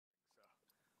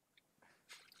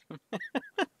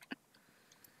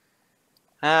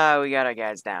We got our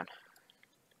guys down.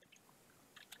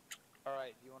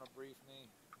 Alright, you want to brief me?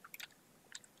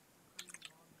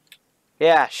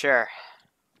 Yeah, sure.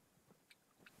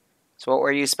 So what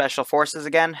were you, Special Forces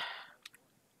again?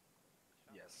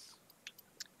 Yes.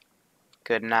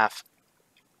 Good enough.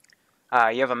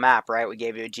 You have a map, right? We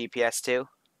gave you a GPS too?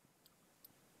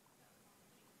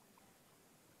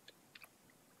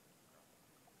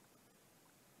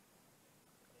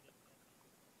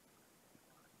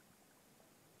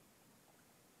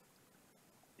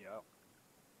 Yep.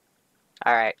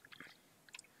 Alright.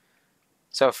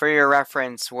 So for your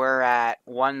reference, we're at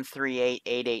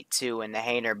 138882 in the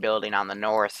Hainer building on the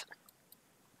north.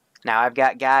 Now I've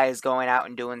got guys going out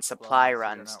and doing supply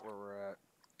runs. Not where we're at.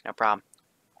 No problem.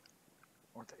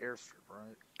 We're at the airstrip,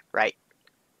 right? Right.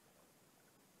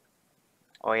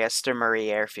 Oyster Marie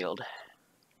Airfield.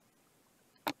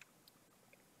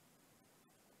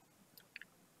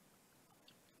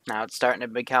 Now it's starting to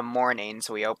become morning,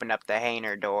 so we opened up the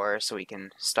Hainer door so we can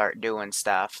start doing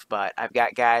stuff. But I've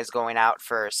got guys going out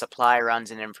for supply runs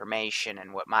and information,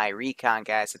 and what my recon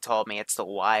guys have told me, it's the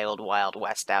wild, wild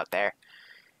west out there.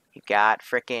 You've got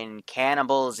frickin'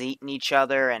 cannibals eating each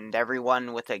other, and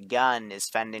everyone with a gun is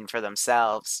fending for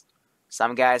themselves.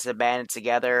 Some guys have banded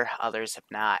together, others have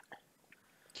not.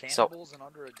 Cannibals in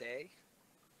under a day?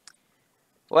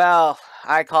 Well,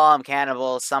 I call them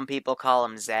cannibals. Some people call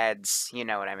them Zeds. You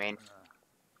know what I mean.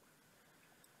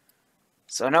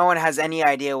 So no one has any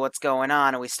idea what's going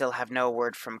on, and we still have no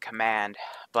word from command.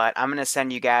 But I'm going to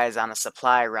send you guys on a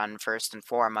supply run first and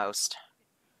foremost.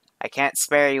 I can't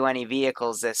spare you any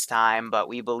vehicles this time, but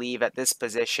we believe at this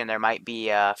position there might be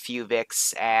a few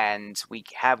Vics, and we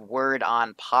have word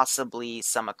on possibly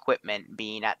some equipment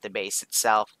being at the base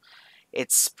itself.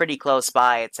 It's pretty close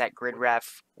by. It's at grid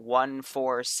ref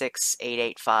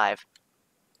 146885.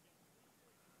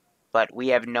 But we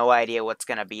have no idea what's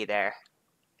going to be there.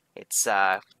 It's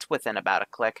within about a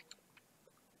click.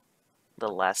 A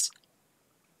little less.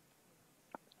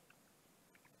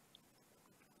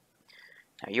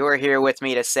 Now, you were here with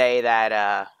me to say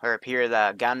that, or hear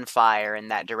the gunfire in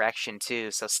that direction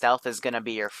too, so stealth is going to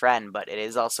be your friend, but it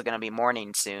is also going to be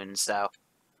morning soon, so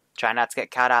try not to get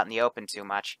caught out in the open too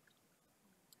much.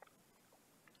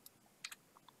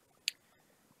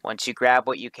 Once you grab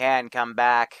what you can, come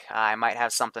back. I might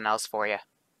have something else for you.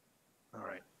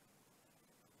 Alright.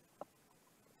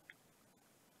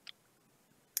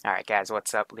 Alright guys,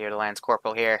 what's up? Liru the Lance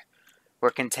Corporal here. We're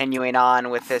continuing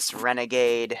on with this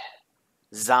renegade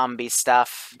zombie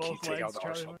stuff. Can you take out the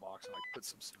arsenal box and like put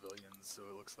some civilians so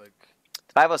it looks like...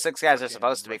 The 506 guys are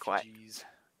supposed to be quiet.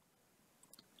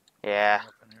 Yeah.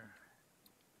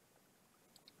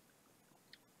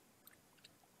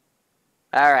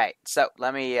 Alright, so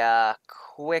let me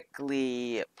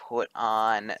quickly put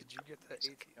on... Did you get the AT?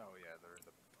 Oh yeah, they're in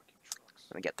the fucking trucks.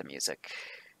 Let me get the music.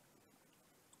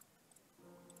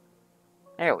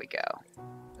 There we go.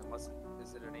 Unless,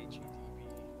 is it an HEDV?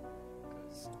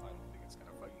 Because I don't think it's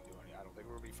gonna fucking do any. I don't think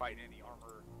we're gonna be fighting any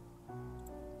armor.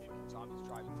 Zombies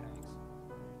driving tanks.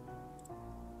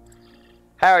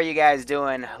 How are you guys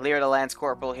doing? Liru the Lance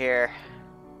Corporal here.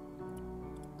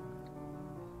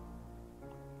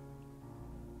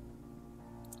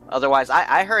 Otherwise,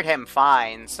 I heard him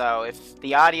fine, so if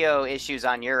the audio issue's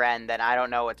on your end, then I don't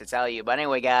know what to tell you. But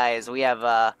anyway, guys, we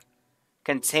have,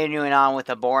 continuing on with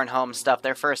the Bornholm stuff.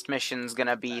 Their first mission's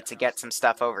gonna be to get some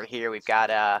stuff over here. We've got,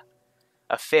 a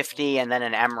 50 and then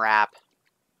an MRAP.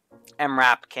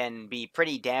 MRAP can be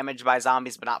pretty damaged by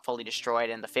zombies, but not fully destroyed,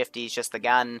 and the 50 is just the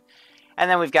gun. And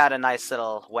then we've got a nice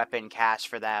little weapon cache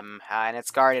for them, and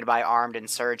it's guarded by armed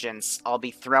insurgents. I'll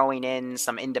be throwing in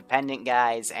some independent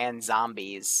guys and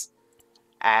zombies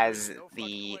as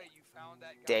the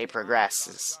day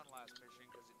progresses.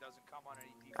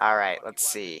 Alright, let's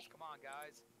see.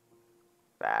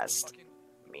 Fast,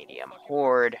 medium,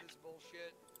 horde.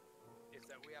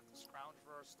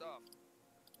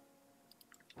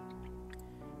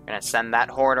 Gonna send that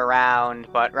horde around,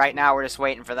 but right now we're just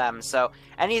waiting for them. So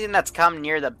anything that's come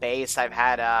near the base, I've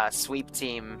had a sweep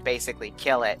team basically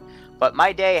kill it. But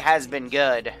my day has been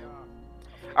good.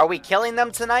 Are we killing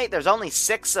them tonight? There's only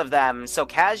 6 of them, so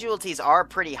casualties are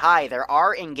pretty high. There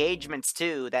are engagements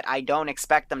too that I don't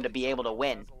expect them to be able to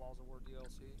win.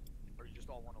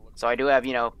 So I do have,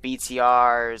 you know,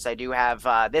 BTRs. I do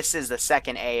have, this is the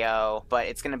second AO, but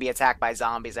it's going to be attacked by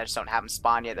zombies. I just don't have them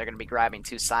spawned yet. They're going to be grabbing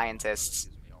 2 scientists.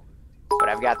 But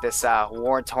I've got this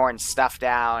war-torn stuff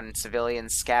down,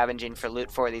 civilians scavenging for loot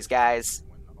for these guys.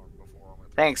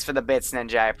 Thanks for the bits,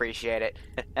 Ninja, I appreciate it.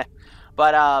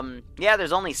 But, yeah,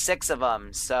 there's only 6 of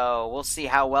them, so we'll see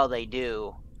how well they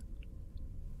do.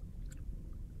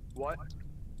 What?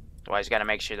 Well, I just gotta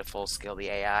make sure to full skill the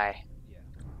AI. Yeah.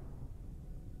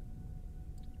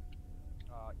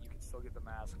 You can still get the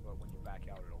mask, but when you back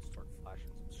out, it'll start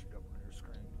flashing some shit up on your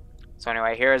screen. So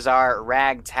anyway, here's our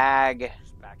ragtag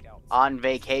Just back out. on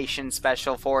vacation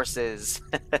special forces.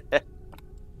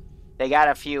 They got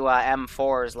a few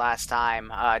M4s last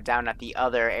time down at the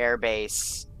other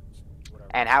airbase.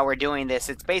 And how we're doing this,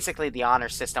 it's basically the honor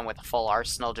system with a full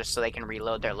arsenal just so they can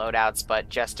reload their loadouts, but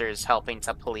Jester's helping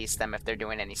to police them if they're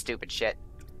doing any stupid shit.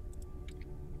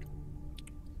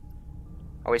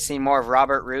 Are we seeing more of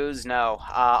Robert Ruse? No.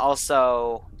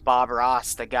 Also, Bob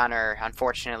Ross, the gunner,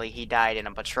 unfortunately he died in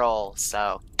a patrol,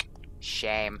 so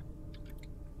shame.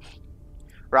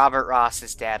 Robert Ross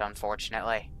is dead,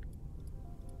 unfortunately.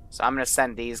 So I'm going to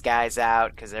send these guys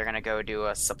out because they're going to go do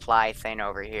a supply thing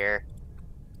over here.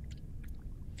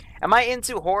 Am I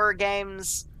into horror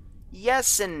games?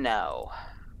 Yes and no.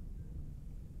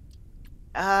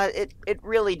 It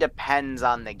really depends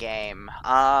on the game.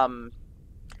 I'm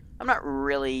not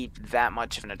really that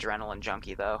much of an adrenaline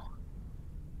junkie, though.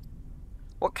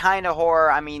 What kind of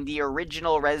horror? I mean, the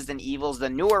original Resident Evils, the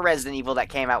newer Resident Evil that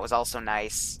came out was also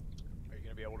nice. Are you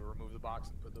gonna be able to remove the box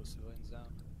and put those civilians down?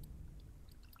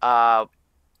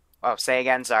 Oh, say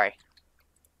again, sorry. Are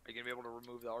you gonna be able to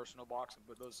remove the arsenal box and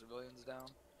put those civilians down?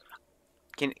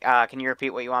 Can you repeat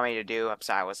what you want me to do? I'm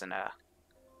sorry, I wasn't,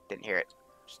 didn't hear it.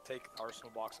 Just take the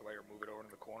arsenal box away or move it over to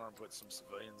the corner and put some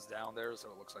civilians down there so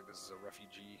it looks like this is a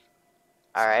refugee.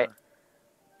 Alright.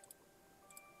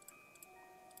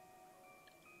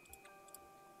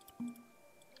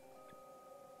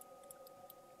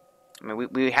 I mean,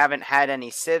 we haven't had any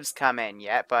civs come in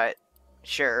yet, but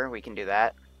sure, we can do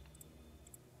that.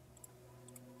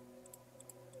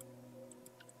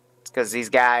 It's because these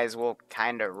guys will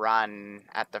kind of run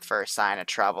at the first sign of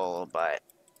trouble, but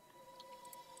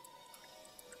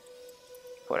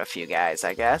put a few guys,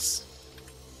 I guess.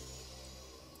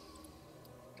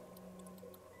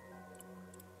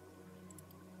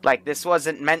 Like, this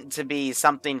wasn't meant to be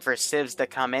something for civs to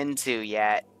come into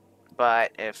yet,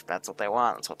 but if that's what they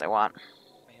want, that's what they want.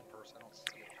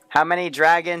 How many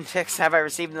dragon ticks have I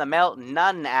received in the mail?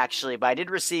 None, actually, but I did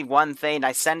receive one thing.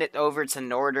 I sent it over to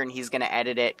Northern. He's going to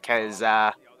edit it, because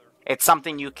it's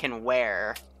something you can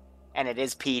wear, and it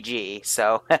is PG,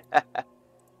 so...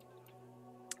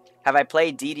 Have I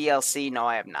played DDLC? No,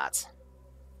 I have not.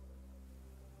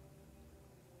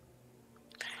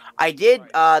 I did,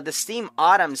 the Steam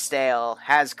Autumn Sale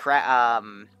has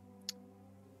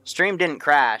stream didn't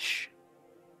crash.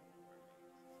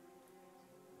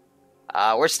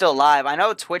 We're still live. I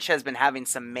know Twitch has been having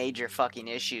some major fucking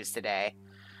issues today.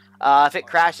 If it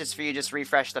crashes for you, just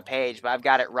refresh the page, but I've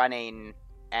got it running,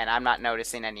 and I'm not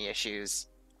noticing any issues.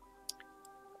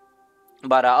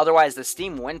 But otherwise, the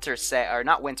Steam Winter Sale, or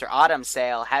not Winter, Autumn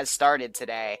Sale has started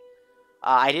today.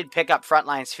 I did pick up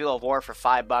Frontline's Fuel of War for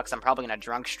 $5. I'm probably going to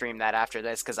drunk stream that after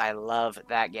this, because I love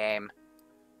that game.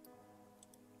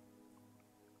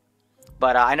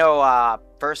 But I know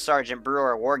First Sergeant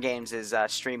Brewer War Games'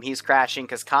 stream, he's crashing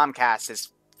because Comcast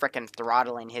is frickin'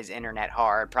 throttling his internet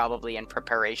hard, probably in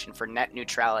preparation for net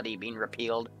neutrality being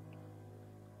repealed.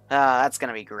 That's going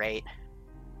to be great.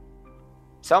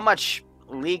 So much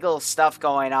legal stuff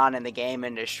going on in the game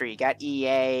industry. You got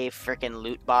EA, frickin'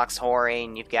 loot box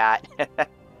whoring, you've got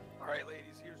Alright,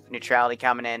 ladies, here's the neutrality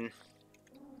coming in.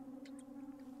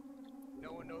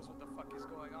 No one knows what the fuck is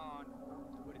going on,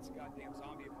 but it's a goddamn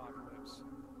zombie apocalypse.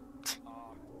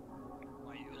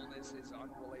 My illness is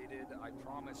unrelated, I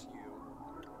promise you.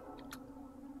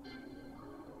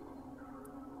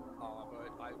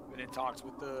 But I've been in talks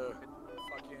with the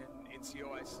fucking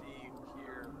NCOIC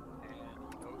here, and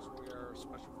he knows we are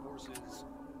special forces,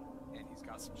 and he's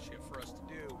got some shit for us to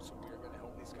do, so we are going to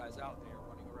help these guys out. They are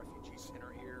running a refugee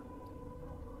center here.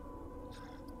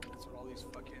 That's what all these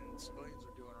fucking civilians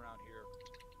are doing around here.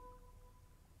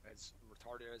 As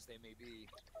retarded as they may be.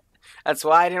 That's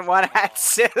why I didn't want to add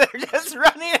they're just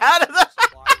running out of the...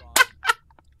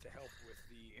 to help with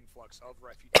the influx of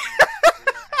refugees.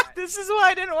 This is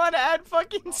why I didn't want to add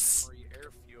fucking...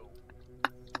 Airfield.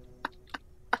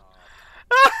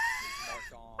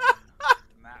 Marked on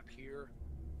the map here.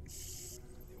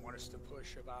 They want us to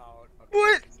push about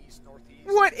what? east-northeast.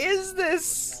 What is this?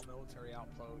 Small military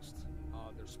outpost.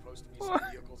 There's supposed to be some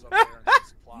vehicles up there and some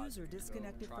supplies. User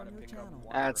disconnected from your channel.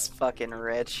 That's fucking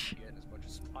rich.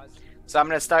 So I'm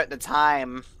gonna start the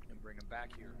time. And bring them back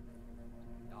here.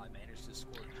 I managed to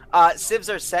score.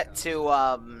 Civs are set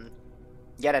to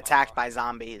get attacked by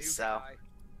zombies, so.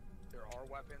 There are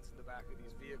weapons in the back of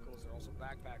these vehicles. There are also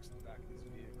backpacks in the back of these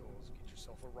vehicles. Get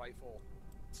yourself a rifle,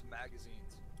 some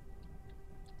magazines.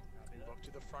 Move up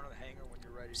to the front of the hangar when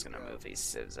you're ready. Just to gonna go. move these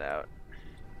civs out.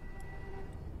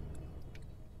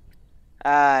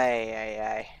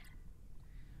 Ay.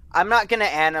 I'm not gonna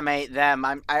animate them.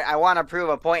 I want to prove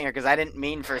a point here because I didn't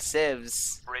mean for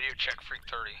civs. Radio check Freak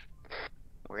 30.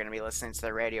 We're gonna be listening to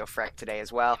the radio freck today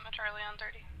as well. Charlie on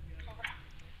 30. Over.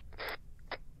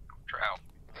 Drow.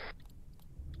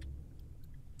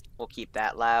 We'll keep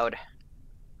that loud.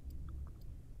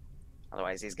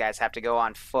 Otherwise, these guys have to go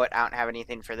on foot. I don't have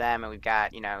anything for them, and we've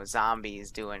got, you know,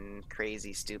 zombies doing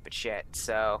crazy, stupid shit.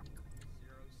 So.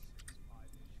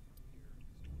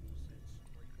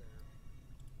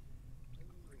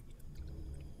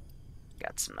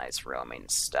 Got some nice roaming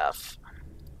stuff.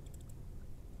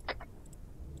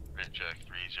 Red check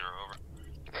 30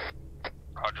 over.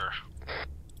 Roger.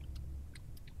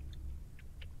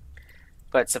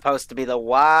 But it's supposed to be the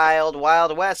wild,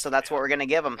 wild west, so that's what we're gonna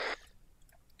give them.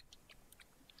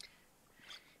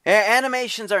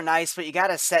 Animations are nice, but you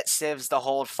gotta set civs to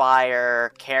hold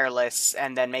fire, careless,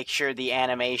 and then make sure the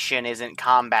animation isn't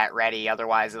combat ready,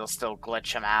 otherwise it'll still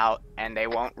glitch them out, and they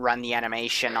won't run the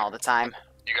animation all the time.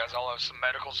 You guys all have some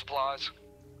medical supplies?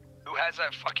 Who has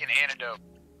that fucking antidote?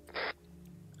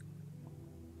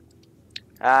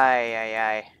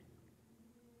 Ay.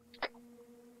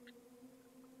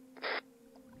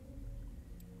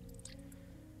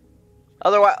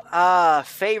 Otherwise,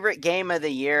 favorite game of the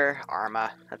year,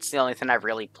 Arma. That's the only thing I've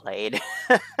really played.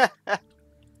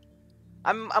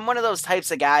 I'm one of those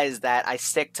types of guys that I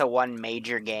stick to one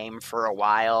major game for a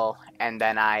while, and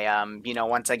then I, you know,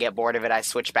 once I get bored of it, I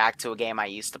switch back to a game I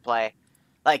used to play.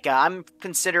 Like, I'm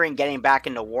considering getting back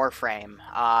into Warframe.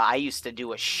 I used to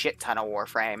do a shit ton of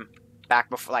Warframe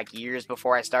back before, like, years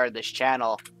before I started this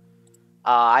channel.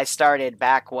 I started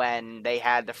back when they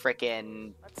had the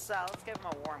frickin' let's give him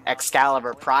a warm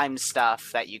Excalibur Prime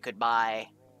stuff that you could buy,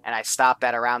 and I stopped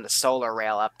that around the Solar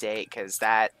Rail update, because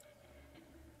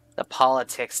the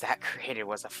politics that created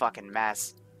was a fucking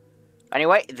mess.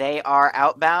 Anyway, they are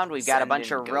outbound. We've got a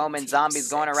bunch of Roman zombies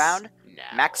going around.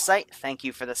 Maxite, thank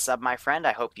you for the sub, my friend.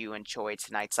 I hope you enjoyed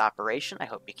tonight's operation. I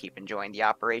hope you keep enjoying the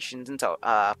operations until,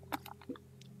 at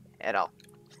all.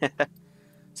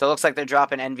 So it looks like they're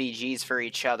dropping NVGs for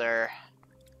each other.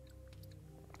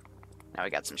 Now we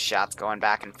got some shots going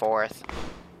back and forth.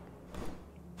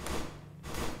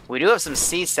 We do have some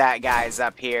CSAT guys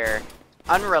up here.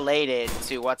 Unrelated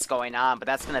to what's going on, but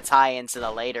that's going to tie into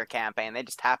the later campaign. They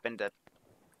just happened to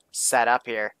set up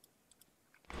here.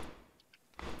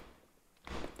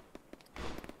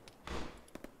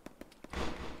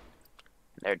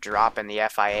 They're dropping the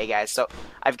FIA guys. So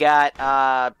I've got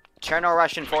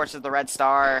Cherno-Russian Forces, the Red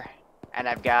Star, and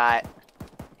I've got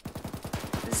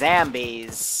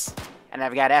Zambies, and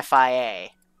I've got FIA.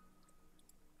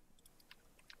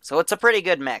 So it's a pretty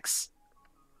good mix.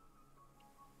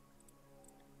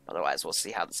 Otherwise, we'll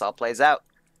see how this all plays out.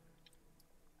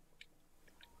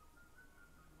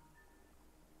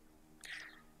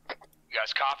 You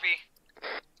guys copy?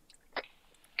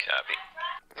 Copy.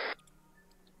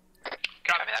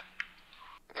 Copy that.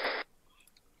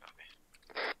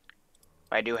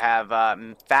 I do have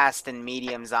fast and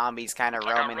medium zombies kind of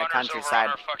roaming the countryside.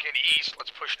 Over on our fucking east.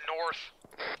 Let's push north.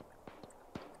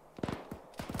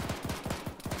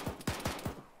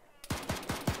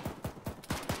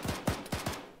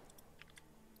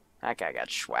 That guy got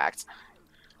schwacked.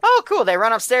 Oh, cool. They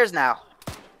run upstairs now.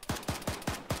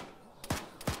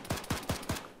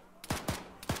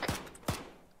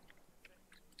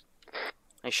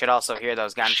 They should also hear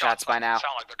those gunshots by now.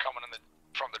 Sound like they're coming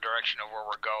from the direction of where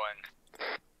we're going.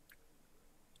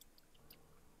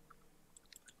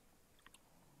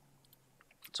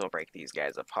 So we'll break these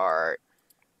guys apart.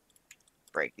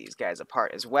 Break these guys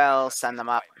apart as well. Send them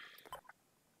up.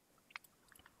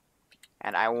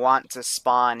 And I want to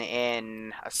spawn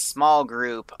in a small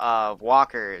group of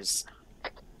walkers.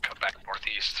 Come back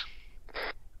northeast.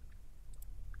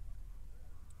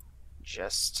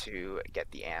 Just to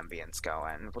get the ambience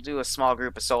going. We'll do a small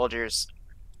group of soldiers.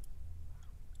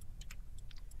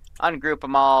 Ungroup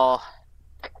them all.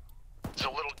 It's a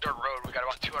little dirt road. We got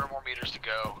about 200 more meters to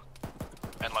go.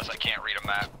 Unless I can't read a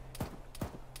map.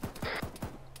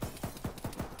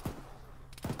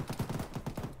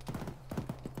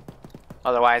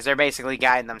 Otherwise, they're basically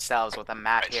guiding themselves with a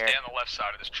map here. Stay on the left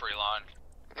side of this tree line.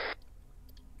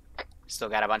 Still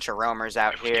got a bunch of roamers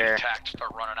out if we here. get attacked,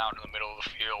 start running out in the middle of the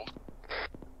field.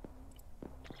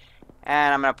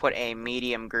 And I'm going to put a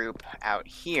medium group out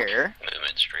here.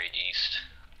 Movement straight east.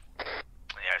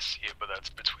 Yeah, I see it, but that's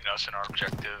between us and our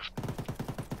objective.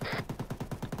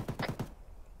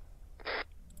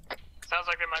 Sounds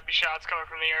like there might be shots coming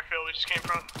from the airfield we just came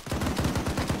from.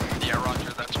 Yeah, roger.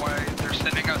 That's why they're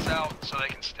sending us out.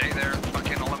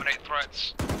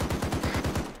 shots.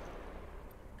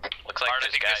 Looks like Alright, I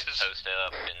there's think guys this is- posted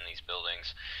up in these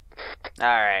buildings.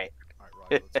 Alright. Alright,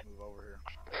 Roger, let's move over here.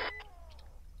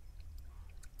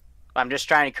 I'm just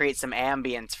trying to create some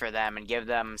ambience for them and give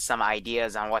them some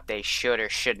ideas on what they should or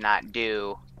should not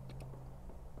do.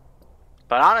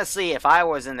 But honestly, if I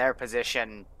was in their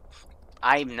position,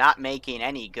 I'm not making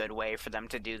any good way for them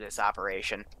to do this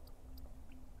operation.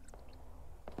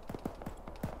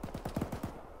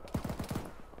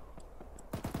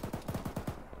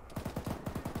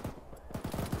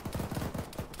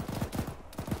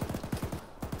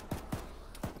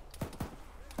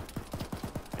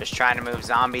 Just trying to move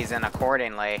zombies in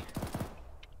accordingly.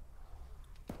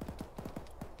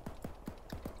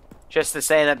 Just to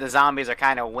say that the zombies are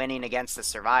kind of winning against the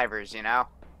survivors, you know?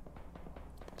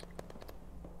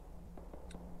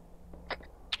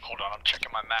 Hold on, I'm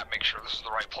checking my map, make sure this is the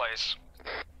right place.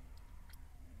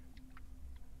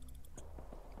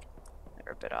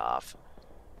 They're a bit off.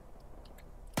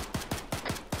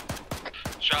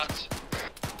 Shots.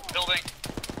 Building.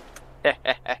 Yeah.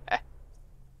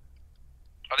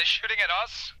 Are they shooting at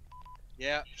us?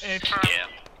 Yeah. Yeah.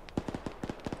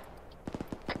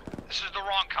 This is the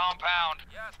wrong compound.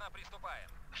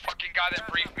 The fucking guy that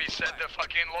briefed me said the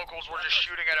fucking locals were just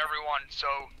shooting at everyone, so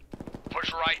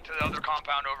push right to the other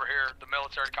compound over here, the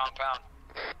military compound.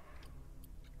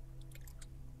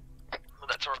 Well,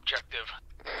 that's our objective.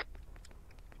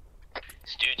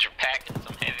 These dudes are packing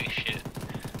some heavy shit.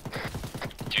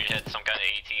 Dude had some kind of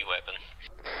AT weapon.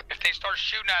 If they start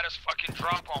shooting at us, fucking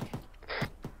drop them.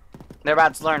 They're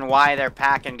about to learn why they're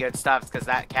packing good stuff, because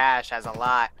that cache has a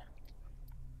lot.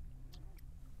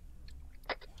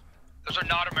 Those are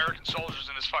not American soldiers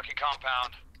in this fucking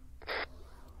compound.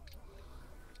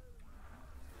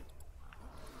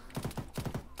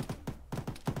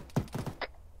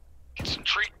 Get some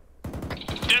tree.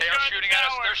 They are shooting at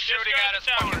us. They're shooting at us.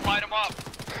 Fucking light them up.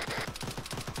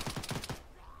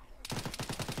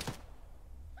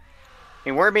 I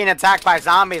mean, we're being attacked by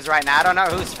zombies right now. I don't know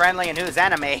who's friendly and who's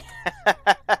enemy.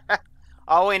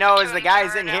 All we know is the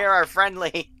guys in here are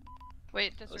friendly.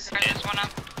 Wait, disregard this one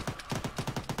up.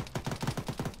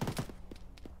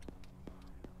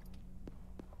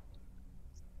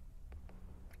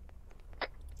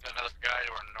 Another guy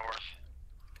to our north.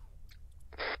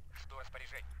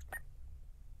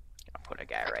 I'll put a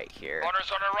guy right here.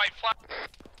 Runners on our right flank.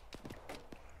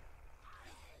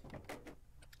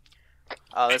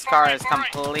 Oh, this car is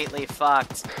completely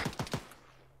fucked.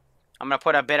 I'm gonna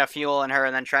put a bit of fuel in her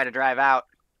and then try to drive out.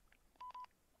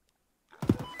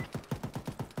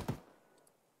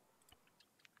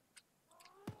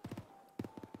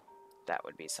 That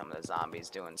would be some of the zombies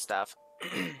doing stuff. I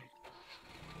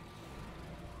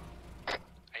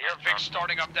hear Vic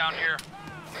starting up down here.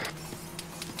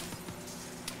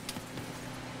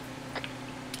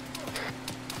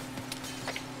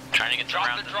 Trying to get Drop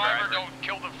around the driver, don't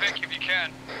kill the Vic if you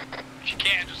can. If you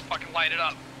can't, just fucking light it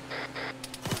up.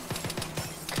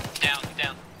 Down,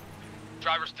 down.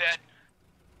 Driver's dead.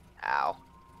 Ow.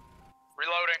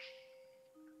 Reloading.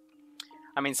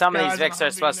 I mean, some of these Guys, Vics are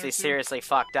I'm supposed to there be too. seriously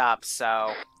fucked up,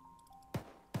 so...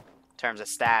 In terms of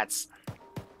stats.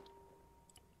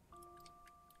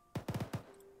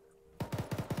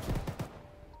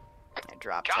 I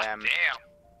dropped God him. damn.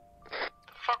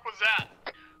 The fuck was that?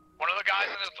 One of the guys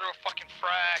in there threw a fucking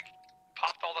frag.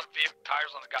 Popped all the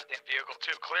tires on the goddamn vehicle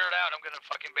too. Clear it out, I'm gonna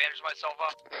fucking bandage myself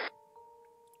up.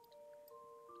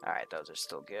 Alright, those are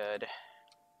still good.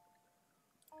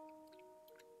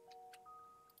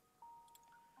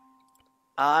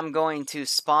 I'm going to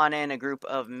spawn in a group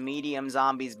of medium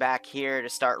zombies back here to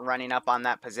start running up on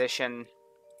that position.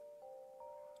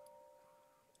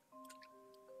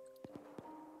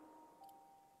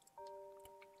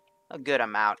 A good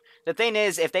amount. The thing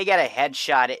is, if they get a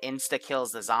headshot, it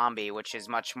insta-kills the zombie, which is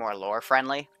much more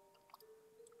lore-friendly.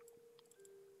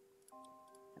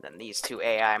 And then these two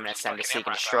AI I'm going to send to seek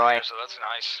and destroy. So that's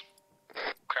nice.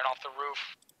 Clearing off the roof.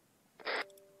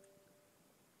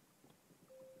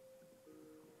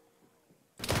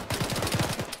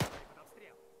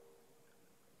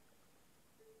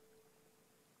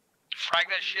 Frag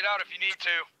that shit out if you need to.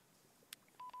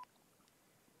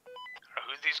 I don't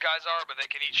know who these guys are, but they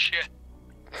can eat shit.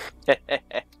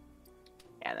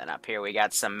 And then up here we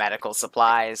got some medical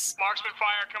supplies. Marksman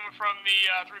fire coming from the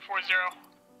 340.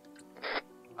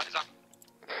 Eyes up.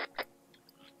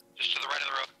 Just to the right of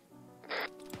the road.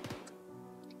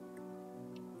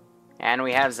 And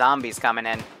we have zombies coming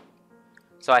in.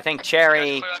 So I think You guys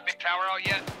Cherry... clear that big tower out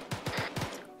yet?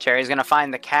 Cherry's gonna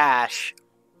find the cache.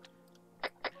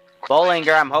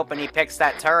 Bollinger, I'm hoping he picks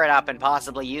that turret up and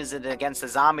possibly use it against the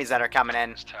zombies that are coming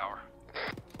in. This tower.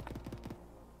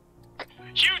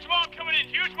 Huge mob coming in.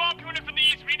 Huge mob coming in from the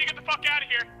east. We need to get the fuck out of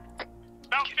here.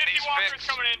 About 50 walkers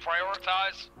coming in.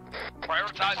 Prioritize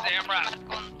the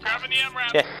MRAP. Grabbing the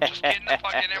MRAP. Just get in the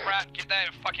fucking MRAP. Get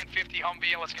that fucking 50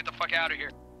 Humvee and let's get the fuck out of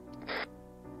here.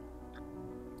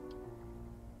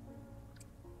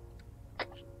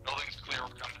 Building's clear.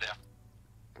 We're coming down.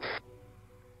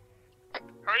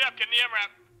 Hurry up. Get in the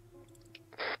MRAP.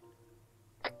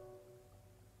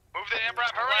 Move the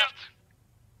MRAP left.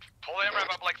 Pull the MRAP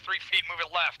up like 3 feet. Move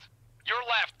it left. Your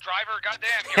left, driver.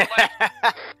 Goddamn, your left.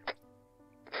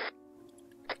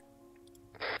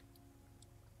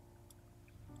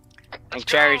 I think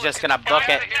Cherry's just gonna book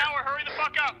it. Hurry the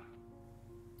fuck up.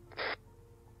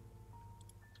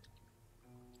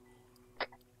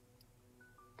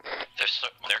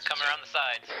 They're coming around the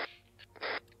sides.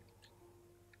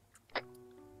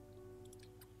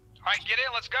 Alright, get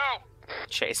in, let's go.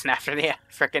 Chasing after the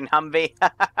frickin' Humvee.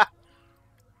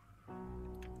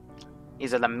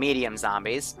 These are the medium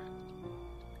zombies.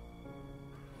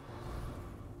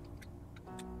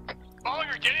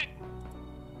 Oliver, get it.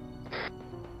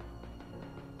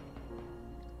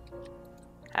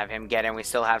 Have him get in. We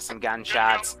still have some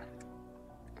gunshots.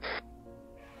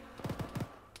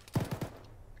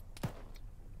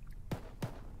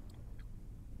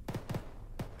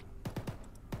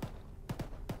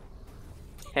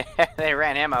 They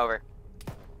ran him over.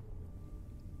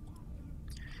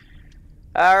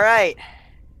 Alright.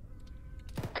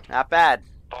 Not bad.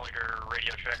 Bollinger,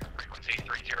 radio check, frequency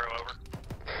 30 over.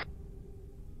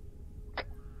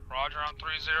 Roger on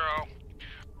 30.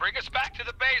 Bring us back to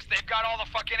the base. They've got all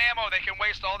the fucking ammo. They can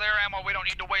waste all their ammo. We don't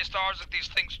need to waste ours if these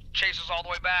things chase us all the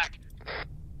way back.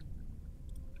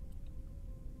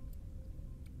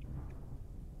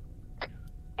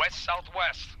 West,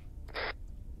 southwest.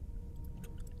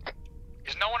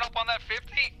 Is no one up on that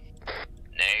 50?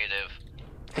 Negative.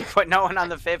 They put no one on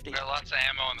the 50. There's lots of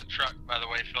ammo in the truck, by the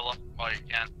way. Fill up while you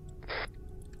can.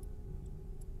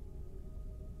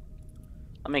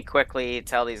 Let me quickly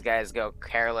tell these guys to go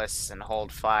careless and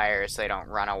hold fire so they don't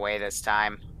run away this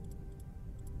time.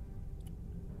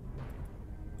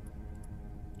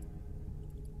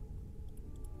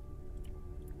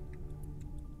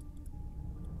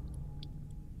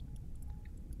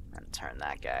 And turn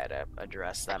that guy to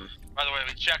address them. By the way,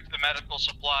 we checked the medical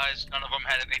supplies. None of them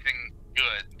had anything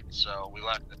good, so we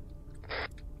left it.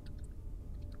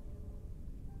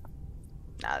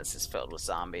 Now this is filled with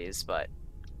zombies, but...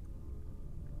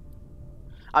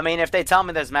 I mean, if they tell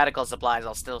me there's medical supplies,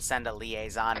 I'll still send a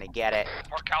liaison to get it.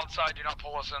 Park outside, do not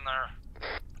pull us in there.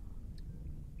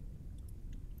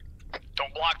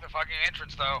 Don't block the fucking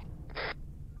entrance, though.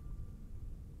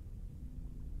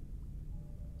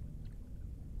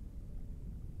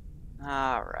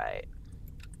 Alright.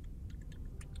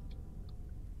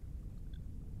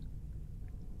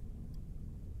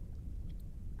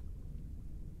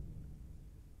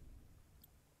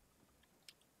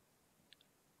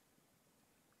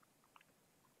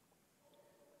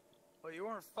 Well, you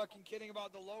weren't fucking kidding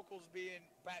about the locals being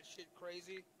batshit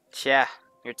crazy. Yeah,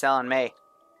 you're telling me.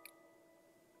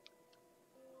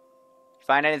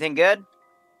 Find anything good?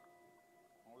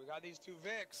 Well, we got these 2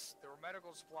 Vicks. There were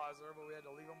medical supplies there, but we had to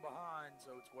leave them behind,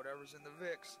 so it's whatever's in the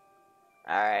Vicks.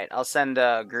 Alright, I'll send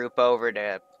a group over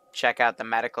to check out the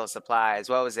medical supplies.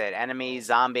 What was it? Enemy,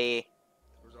 zombie?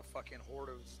 There was a fucking horde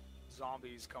of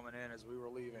zombies coming in as we were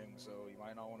leaving, so you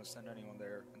might not want to send anyone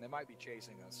there. And they might be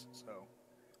chasing us, so...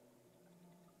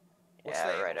 What's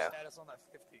Yeah, the righto. status on that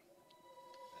 50?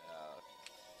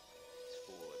 It's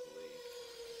full, I believe.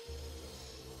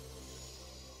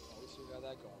 At least we got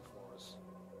that going for us.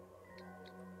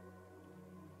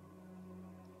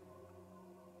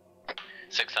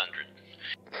 $600.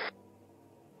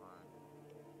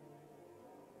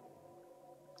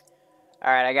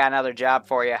 Alright, I got another job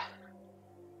for you.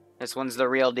 This one's the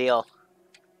real deal.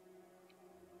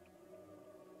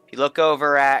 If you look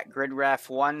over at grid ref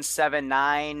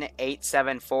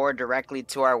 179874 directly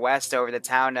to our west over the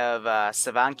town of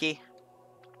Savanki,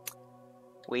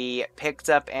 we picked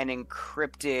up an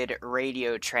encrypted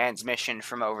radio transmission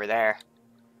from over there.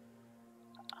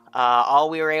 All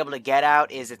we were able to get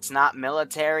out is it's not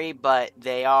military, but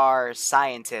they are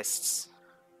scientists.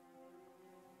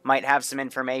 Might have some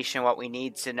information what we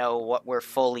need to know what we're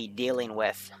fully dealing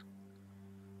with.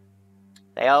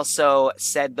 They also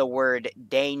said the word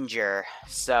danger,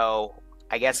 so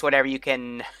I guess whatever you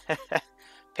can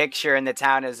picture in the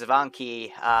town of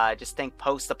Zavanki, just think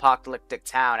post-apocalyptic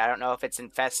town. I don't know if it's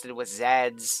infested with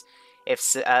Zeds, if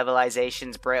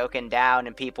civilization's broken down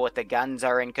and people with the guns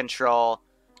are in control.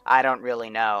 I don't really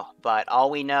know, but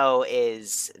all we know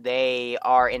is they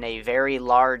are in a very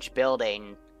large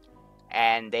building,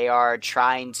 and they are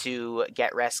trying to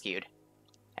get rescued.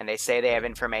 And they say they have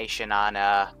information on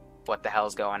what the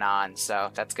hell's going on,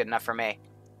 so that's good enough for me.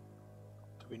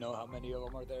 Do we know how many of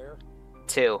them are there?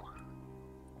 2.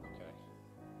 Okay.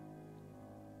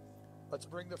 Let's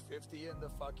bring the 50 and the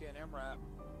fucking MRAP.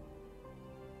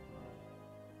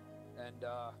 And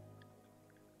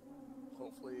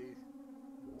hopefully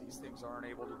these things aren't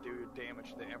able to do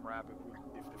damage to the MRAP.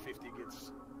 If the 50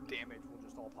 gets damaged, we'll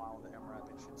just all pile on the MRAP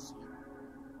and should see.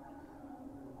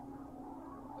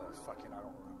 Fucking, I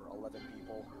don't remember, 11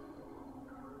 people.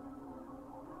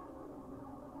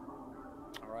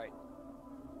 Alright.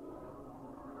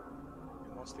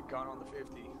 And what's the gun on the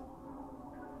 50?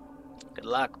 Good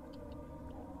luck.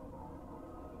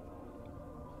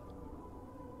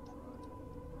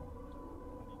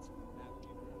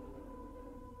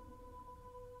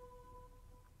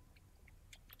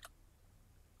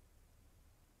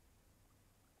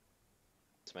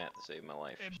 This may have to save my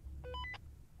life.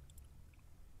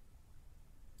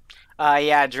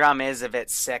 Yeah, Drum is a bit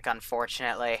sick,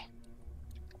 unfortunately.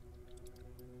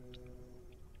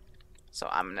 So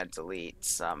I'm gonna delete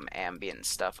some ambient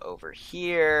stuff over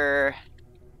here.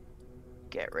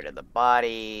 Get rid of the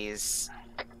bodies.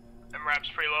 MRAP's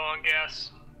pretty low on gas.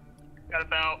 Got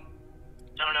about,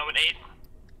 I don't know, an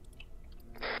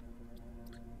 8.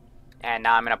 And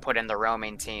now I'm gonna put in the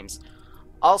roaming teams.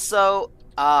 Also,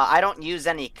 I don't use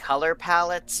any color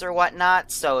palettes or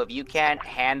whatnot, so if you can't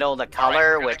handle the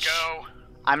color, which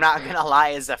I'm not gonna lie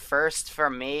is a first for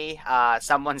me,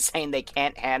 someone's saying they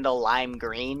can't handle lime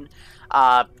green,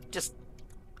 just,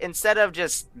 instead of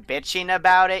just bitching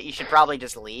about it, you should probably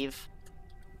just leave.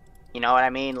 You know what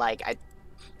I mean? Like,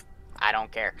 I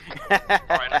don't care. Alright,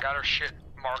 I got our shit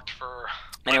marked for...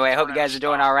 Anyway, I hope you guys are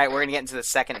doing alright. We're gonna get into the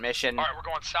second mission. Alright, we're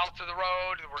going south to the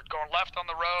road, we're going left on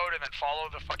the road, and then follow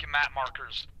the fucking map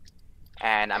markers.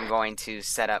 And I'm going to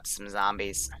set up some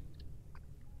zombies.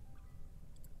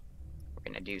 We're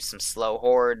gonna do some slow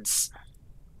hordes.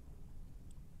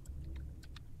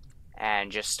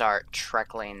 And just start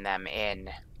trickling them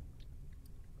in.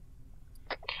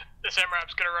 This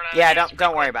MRAP's gonna run out. Yeah,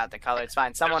 don't worry about the color. It's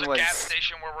fine. Someone was gas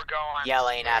station where we're going.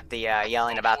 yelling at the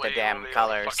yelling about the Hopefully damn we'll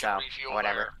colors, so fucking refuel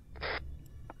whatever. there.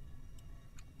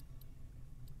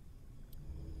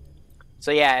 So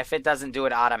yeah, if it doesn't do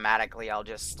it automatically, I'll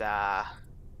just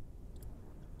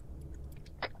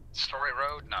Story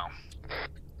Road? No.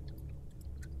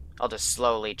 I'll just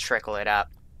slowly trickle it up.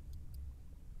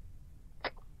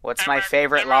 What's Hey, my Mark,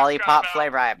 favorite hey, Mark, lollipop got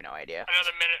flavor? I have no idea.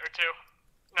 Another minute or 2.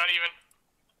 Not even.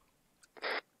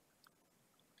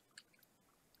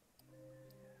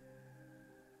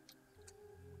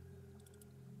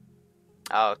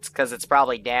 Oh, it's because it's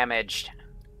probably damaged.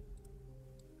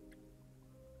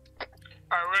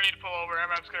 Alright, we're gonna need to pull over.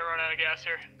 MRAP's gonna run out of gas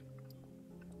here.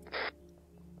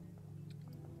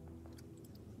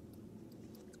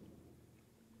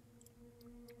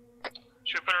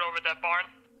 Should we put it over at that barn?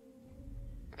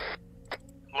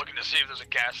 Looking to see if there's a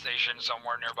gas station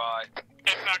somewhere nearby.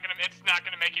 It's not gonna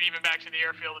make it even back to the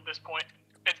airfield at this point.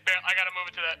 I gotta move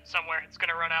it to that somewhere. It's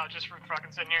gonna run out just from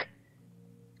fucking sitting here.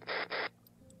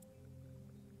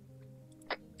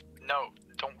 No,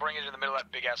 don't bring it in the middle of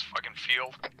that big ass fucking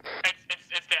field.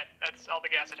 It's dead. That's all the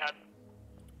gas it had.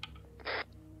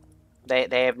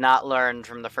 They have not learned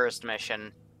from the first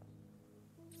mission.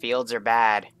 Fields are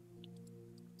bad.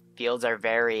 Fields are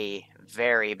very,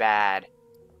 very bad.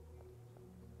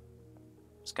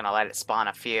 Just gonna let it spawn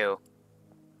a few.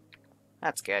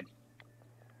 That's good.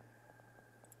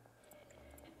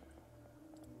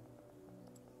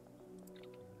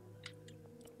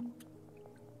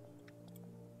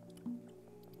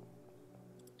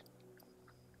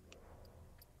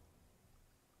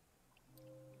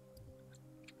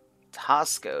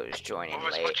 Tosco's joining Move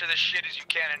as late. much of this shit as you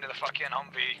can into the fucking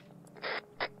Humvee.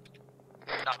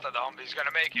 Not that the Humvee's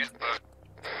gonna make it, but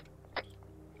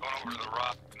going over to the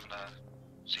rock and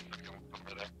see if we can come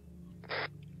over there.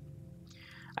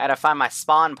 I gotta find my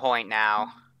spawn point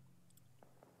now.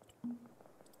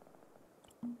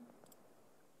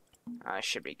 I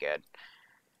should be good.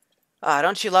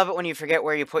 Don't you love it when you forget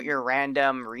where you put your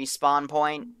random respawn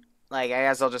point? Like, I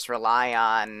guess I'll just rely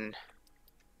on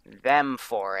them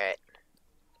for it.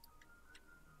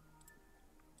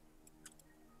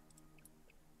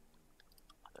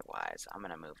 Otherwise, I'm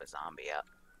gonna move a zombie up.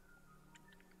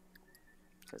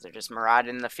 Because they're just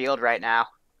marauding the field right now.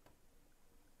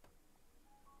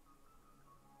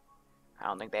 I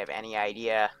don't think they have any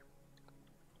idea.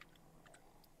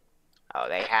 Oh,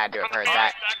 they had to have heard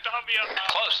that. Back the Humvee up now.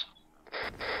 Close.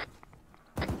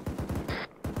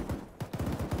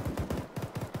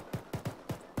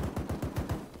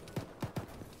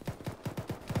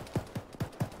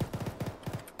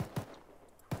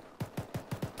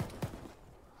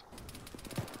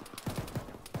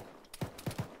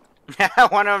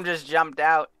 One of them just jumped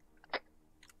out.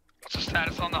 What's the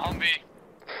status on the Humvee?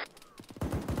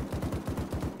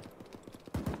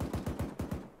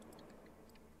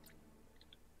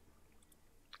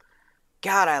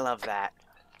 God, I love that.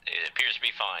 It appears to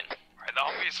be fine. Alright, the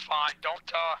Humvee's fine. Don't,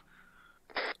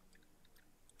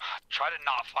 try to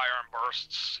not fire in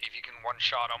bursts. See if you can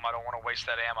one-shot them. I don't want to waste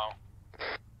that ammo.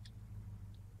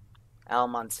 L.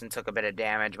 Munson took a bit of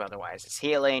damage, but otherwise it's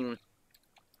healing.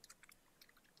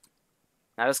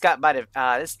 Now this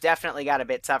definitely got a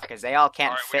bit tough because they all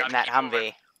can't fit in that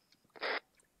Humvee.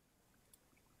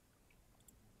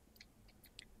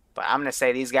 But I'm gonna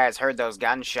say these guys heard those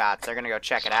gunshots. They're gonna go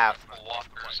check it out.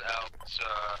 Walkers out to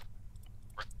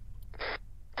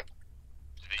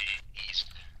the east.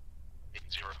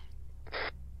 8-0.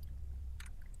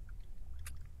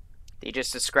 Did you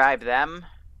just describe them?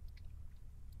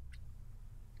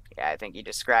 Yeah, I think you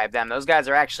described them. Those guys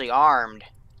are actually armed.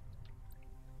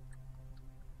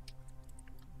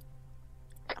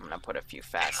 I'm gonna put a few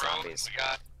fast zombies. We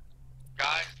got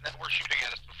guys that were shooting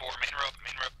at us before. Main road.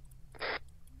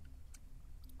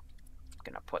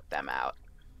 Gonna put them out.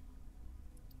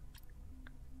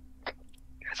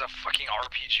 It's a fucking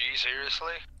RPG,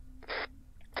 seriously?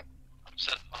 I'm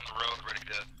set on the road, ready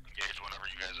to engage whenever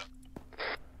you guys are.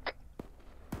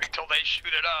 Wait till they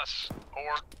shoot at us,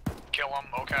 or kill them,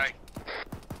 okay?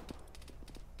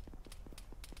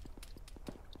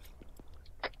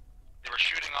 They were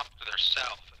shooting off to their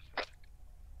south.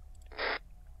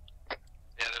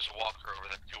 Yeah, there's a walker over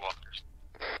there, 2 walkers.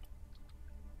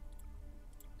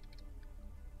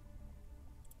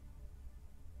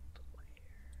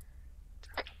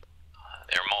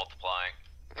 They're multiplying.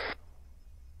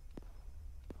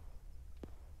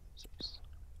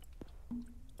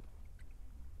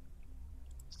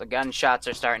 So the gunshots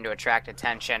are starting to attract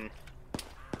attention.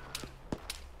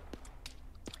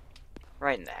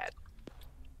 Right in the head.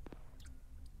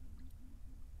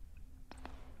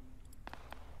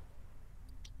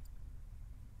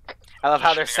 I love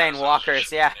how they're saying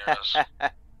walkers, yeah. I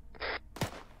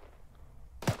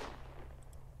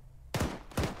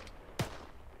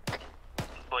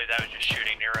believe that was just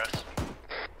shooting near us.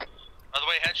 By the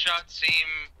way, headshots seem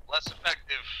less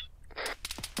effective.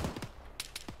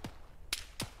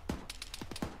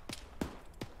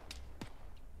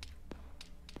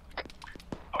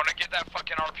 I want to get that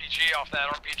fucking RPG off that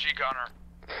RPG gunner.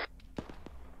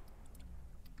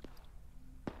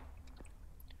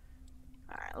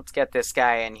 Alright, let's get this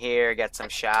guy in here, get some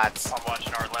shots. I'm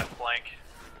watching our left flank.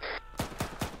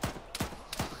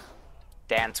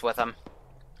 Dance with him.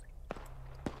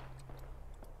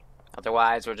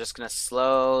 Otherwise, we're just gonna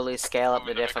slowly scale up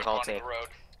the difficulty.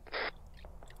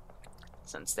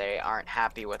 Since they aren't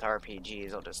happy with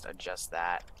RPGs, I'll just adjust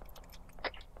that.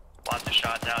 Lots of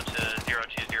shots out to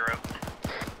 020.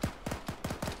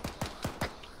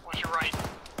 What's your right?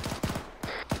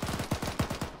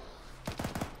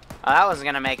 Oh, that wasn't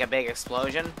gonna make a big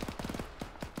explosion.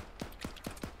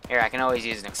 Here, I can always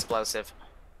use an explosive.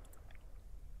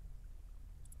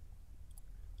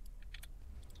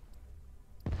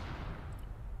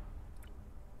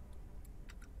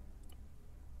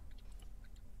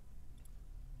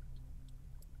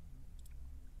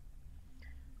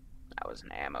 That was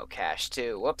an ammo cache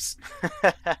too. Whoops.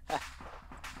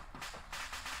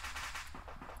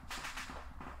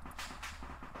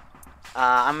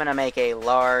 I'm gonna make a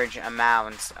large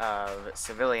amount of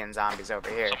civilian zombies over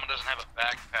here. Someone doesn't have a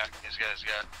backpack. These guys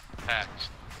got packs.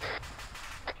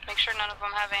 Make sure none of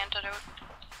them have antidote.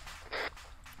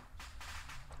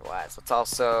 Otherwise, let's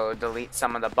also delete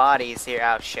some of the bodies here.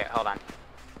 Oh shit, hold on.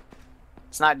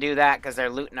 Let's not do that because they're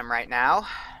looting them right now.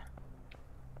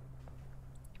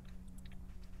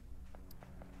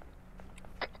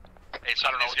 Hey, so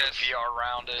I don't know what the VR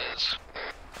round is.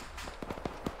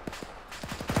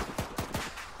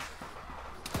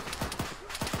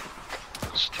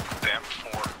 Stupid damn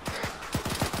 4.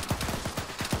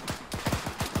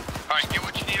 Alright, get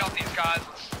what you need off these guys.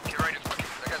 Let's get ready to fucking...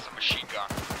 That guy's a machine gun.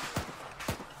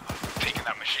 I'm taking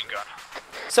that machine gun.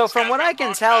 So from what I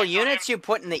can tell, units you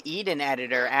put in the Eden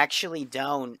editor actually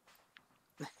don't.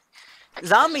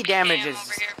 Zombie damage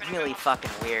is really fucking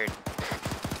weird.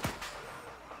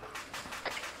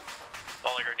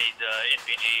 Bollinger needs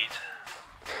NVGs.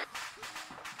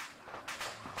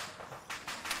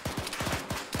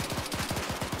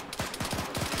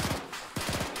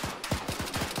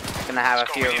 Gonna have a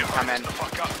few of them come in.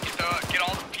 Fuck up. Get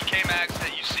all the PK mags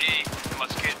that you see, and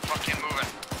let's get fucking moving.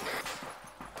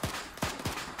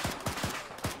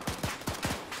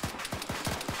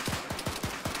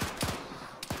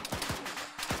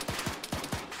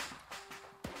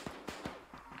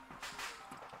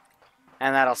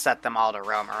 And that'll set them all to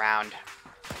roam around.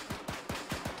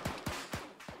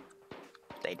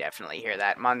 They definitely hear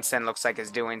that. Munson looks like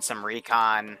is doing some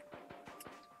recon.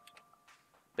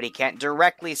 But he can't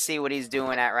directly see what he's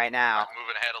doing at right now.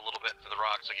 Moving ahead a little bit to the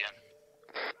rocks again.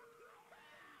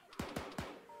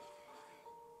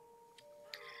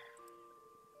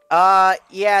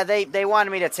 Yeah, they wanted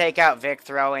me to take out Vic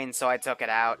throwing, so I took it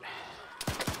out.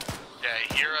 Yeah,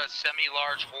 I hear a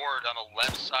semi-large horde on the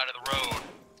left side of the road,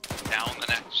 down the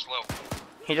next slope.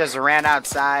 He just ran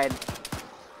outside.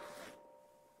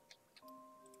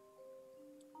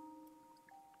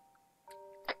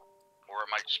 Or it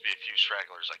might just be a few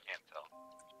stragglers, I can't tell.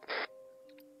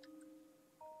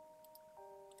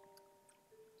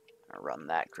 I'll run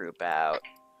that group out.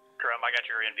 Grum, I got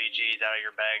your NVGs out of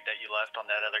your bag that you left on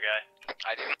that other guy.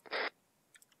 I didn't.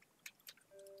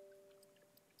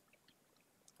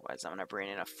 Otherwise, I'm going to bring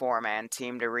in a 4-man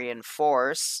team to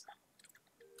reinforce.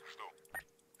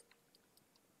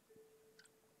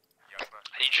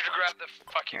 I need you to grab the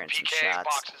fucking Hearing some PK shots.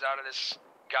 boxes out of this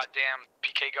goddamn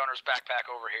PK gunner's backpack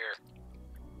over here.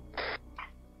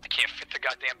 I can't fit the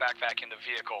goddamn backpack in the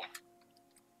vehicle.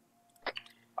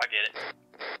 I get it.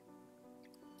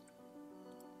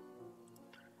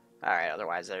 Alright,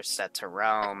 otherwise they're set to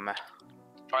roam.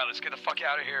 Alright, let's get the fuck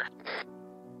out of here.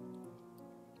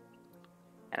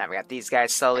 And I've got these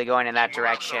guys slowly going in that Move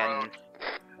out the direction. road.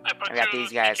 I've got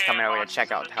these guys coming over to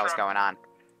check out what the hell's going on.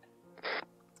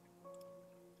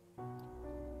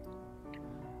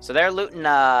 So they're looting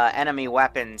enemy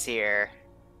weapons here.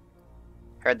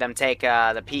 Heard them take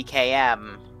the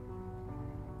PKM.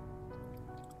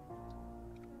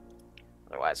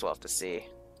 Otherwise we'll have to see.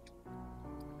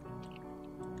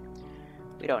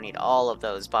 We don't need all of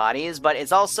those bodies, but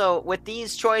it's also, with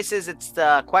these choices, it's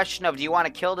the question of, do you want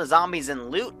to kill the zombies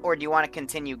and loot, or do you want to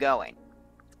continue going?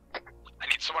 I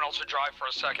need someone else to drive for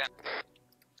a second.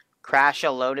 Crash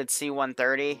a loaded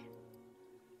C-130.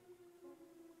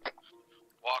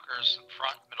 Walkers in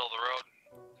front, middle of the road.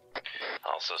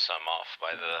 Also some off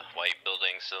by the white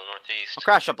buildings to the northeast. I'll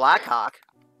crash a Blackhawk.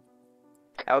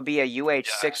 That would be a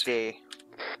UH-60.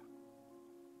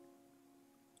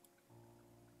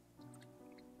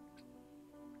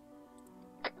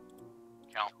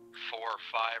 Count 4 or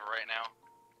 5 right now.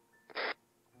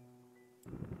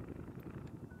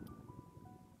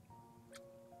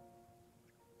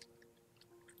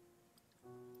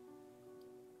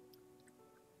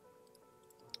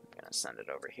 I'm gonna send it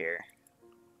over here.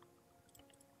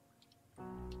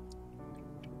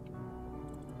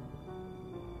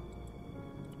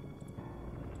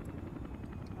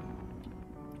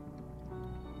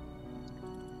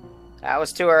 That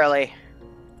was too early.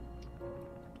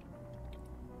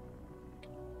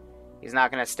 He's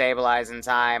not going to stabilize in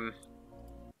time.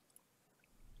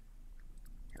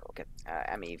 Here, we'll get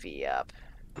MEV up.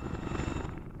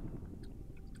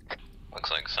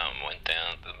 Looks like something went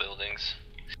down at the buildings.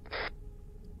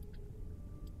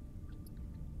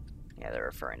 Yeah, they're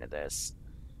referring to this.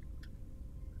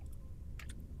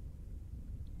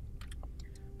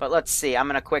 But let's see. I'm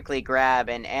going to quickly grab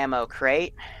an ammo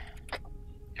crate.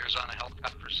 Here's on a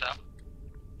helicopter south.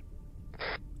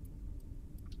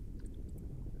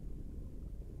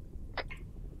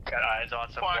 Got eyes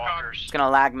on some walkers. It's going to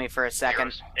lag me for a second.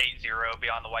 8-0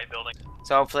 beyond the white building.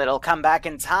 So hopefully it'll come back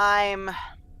in time.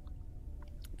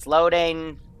 It's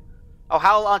loading. Oh,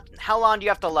 how long do you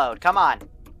have to load? Come on.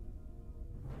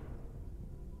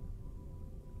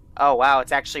 Oh, wow.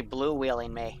 It's actually blue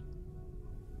wheeling me.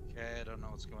 Okay, I don't know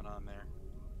what's going on there.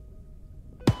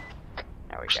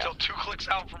 There we We're go. still 2 clicks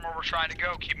out from where we're trying to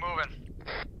go. Keep moving.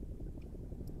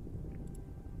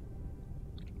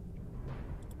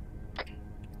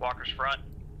 Walkers front.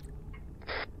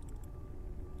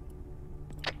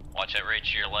 Watch that right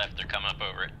to your left, they're coming up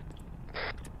over it.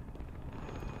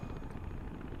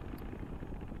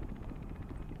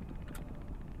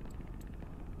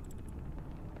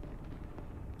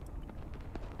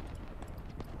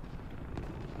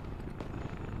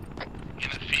 In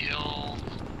the field,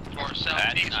 or That's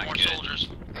southeast, not more good. soldiers.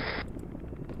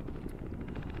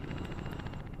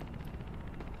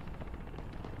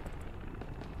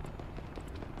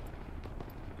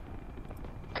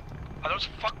 Are those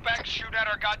fuckbacks shooting at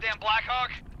our goddamn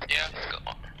Blackhawk? Yeah, let's go.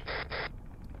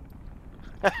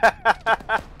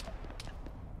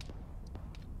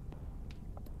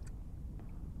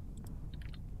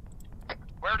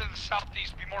 Where to the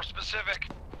southeast? Be more specific.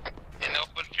 In the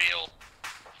open field,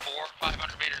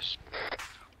 500 meters.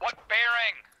 What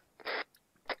bearing?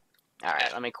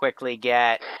 Alright, let me quickly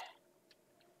get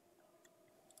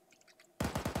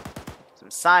some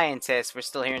scientists. We're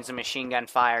still hearing some machine gun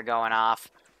fire going off.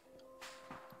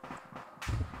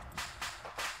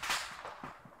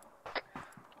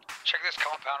 Check this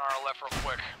compound on our left real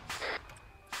quick.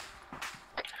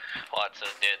 Lots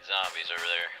of dead zombies over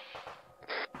there.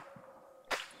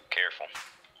 Careful.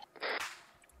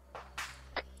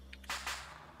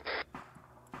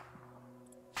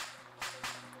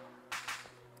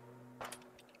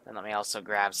 And let me also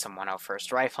grab some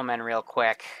 101st Riflemen real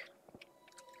quick.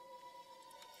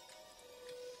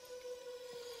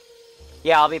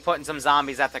 Yeah, I'll be putting some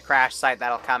zombies at the crash site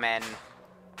that'll come in.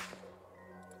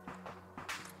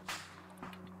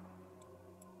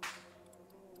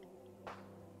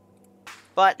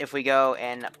 But if we go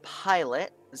and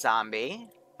pilot zombie...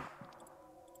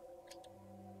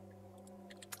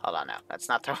 Hold on, no. That's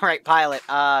not the right pilot.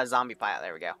 Zombie pilot.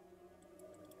 There we go.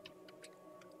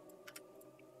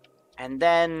 And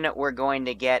then we're going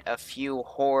to get a few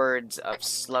hordes of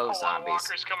slow zombies.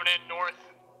 Walkers coming in north,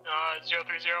 030.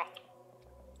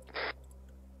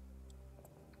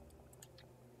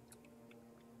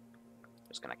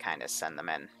 Just gonna kind of send them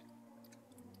in.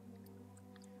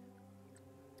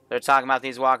 They're talking about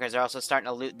these walkers. They're also starting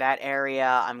to loot that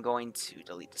area. I'm going to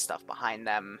delete the stuff behind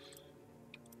them.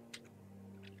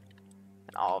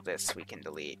 And all of this we can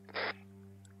delete.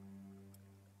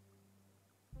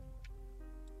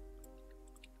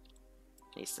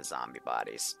 Needs the zombie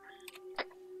bodies. I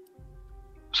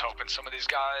was hoping some of these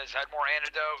guys had more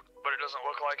antidote, but it doesn't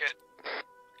look like it.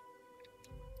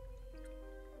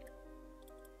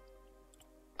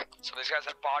 Some of these guys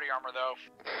have body armor, though.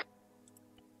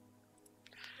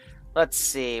 Let's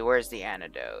see, where's the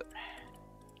antidote?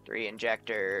 3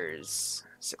 injectors,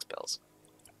 6 pills.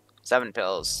 7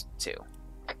 pills, 2.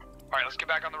 Alright, let's get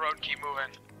back on the road and keep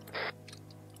moving.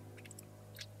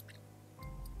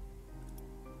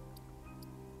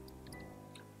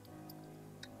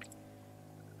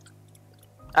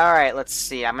 Alright, let's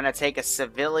see. I'm gonna take a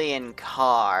civilian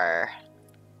car.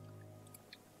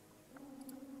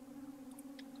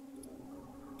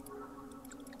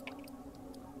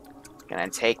 Gonna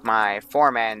take my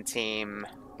 4-man team.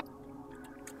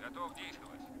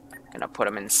 Gonna put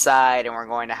them inside, and we're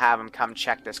going to have them come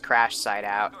check this crash site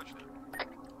out.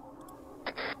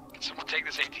 Someone take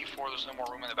this AT-4. There's no more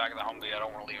room in the back of the Humvee. I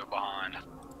don't want to leave it behind.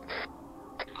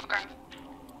 Okay.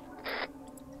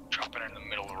 Drop it in the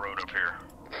middle of the road up here.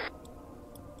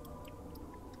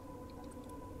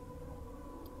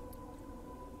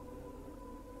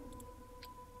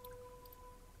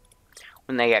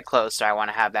 When they get closer, I want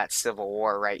to have that civil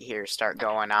war right here start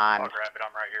going on. I'll grab it,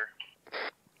 I'm right here.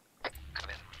 Come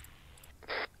in.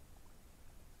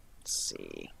 Let's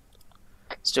see.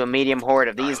 Let's do a medium horde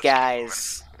of these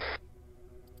guys.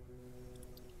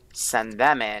 Send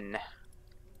them in.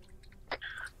 Do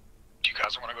you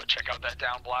guys want to go check out that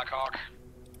down Blackhawk?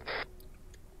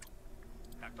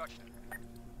 I'm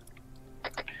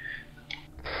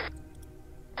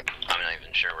not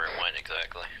even sure where it went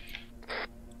exactly.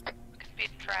 Could be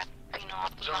trapped, you know,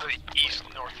 off the It's over the east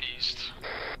and northeast.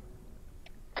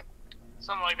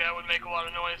 Something like that would make a lot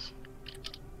of noise.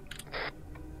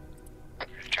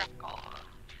 truck all.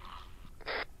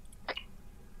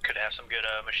 Could have some good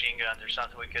machine guns or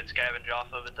something we could scavenge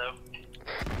off of it though.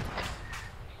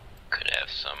 Could have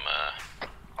some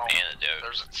antidote.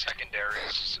 There's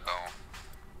secondaries, so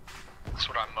that's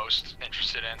what I'm most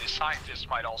interested in. The scientists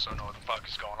might also know what the fuck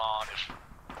is going on.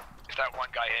 If that one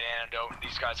guy hit antidote and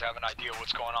these guys have an idea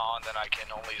what's going on, then I can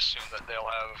only assume that they'll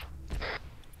have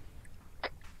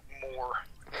more.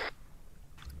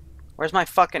 Where's my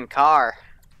fucking car?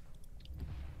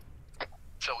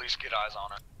 Let's at least get eyes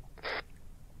on it.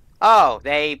 Oh,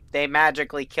 they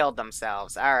magically killed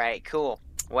themselves. Alright, cool.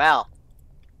 Well,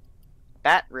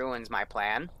 that ruins my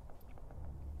plan.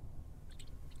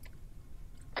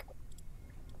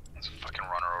 There's a fucking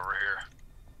runner over here.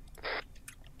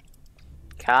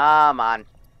 Come on.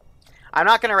 I'm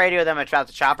not gonna radio them about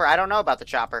the chopper. I don't know about the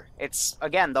chopper. It's,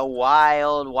 again, the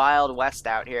wild, wild west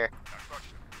out here.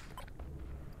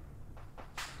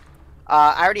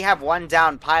 I already have one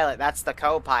down pilot. That's the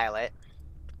co-pilot.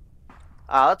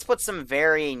 Let's put some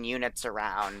varying units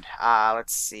around.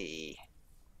 Let's see.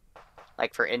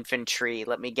 Like for infantry,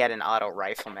 let me get an auto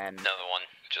rifleman. Another one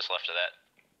just left of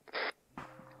that.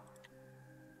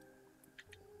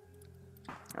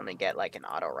 Let me get like an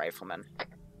auto rifleman.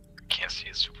 Can't see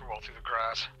it super well through the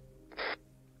grass.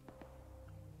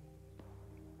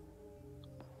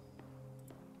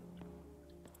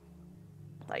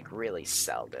 Like really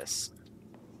sell this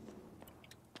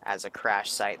as a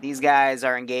crash site. These guys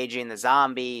are engaging the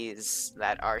zombies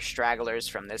that are stragglers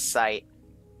from this site.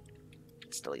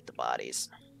 Let's delete the bodies.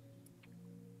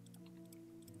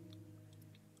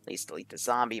 At least delete the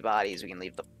zombie bodies. We can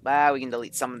leave the we can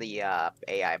delete some of the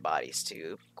AI bodies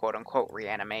too. Quote unquote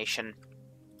reanimation.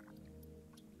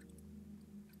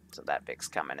 So that Vic's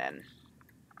coming in.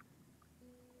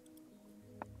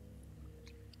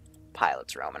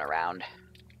 Pilot's roaming around.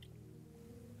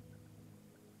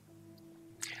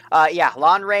 Yeah,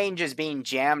 long range is being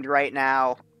jammed right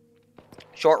now.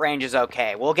 Short range is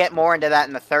okay. We'll get more into that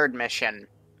in the third mission,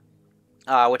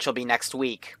 which will be next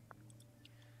week.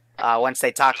 Once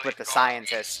they talk with the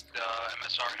scientists.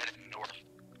 MSR headed north.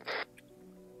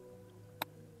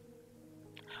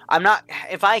 I'm not...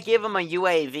 If I give them a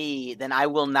UAV, then I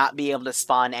will not be able to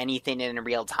spawn anything in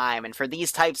real time. And for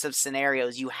these types of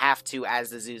scenarios, you have to, as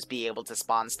the Zeus, be able to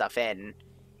spawn stuff in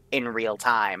real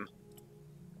time.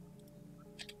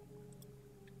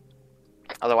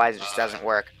 Otherwise, it just doesn't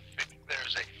work.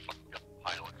 There's a fucked up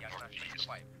pilot northeast.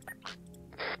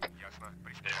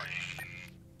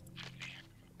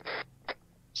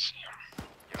 See him.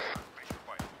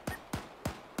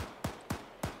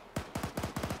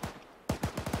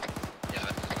 Yeah,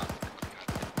 that's not.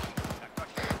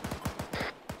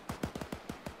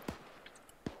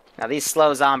 Now, these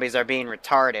slow zombies are being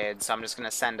retarded, so I'm just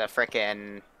gonna send a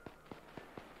frickin'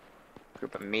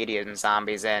 group of medium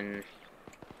zombies in.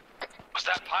 Was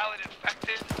that pilot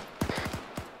infected?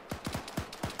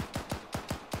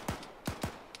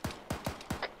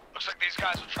 Looks like these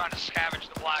guys were trying to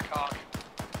scavenge the Black Hawk.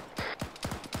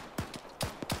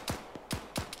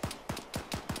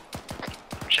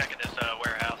 I'm checking this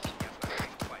warehouse.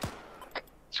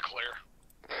 It's clear.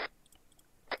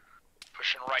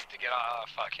 Pushing right to get a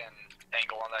fucking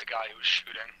angle on that guy who was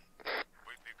shooting.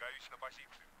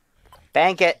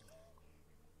 Bank it!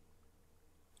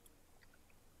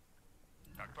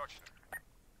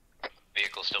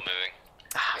 Vehicle still moving.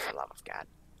 Ah, for the love of God.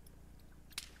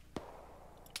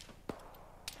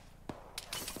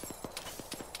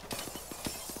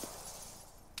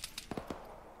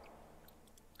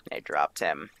 They dropped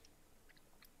him.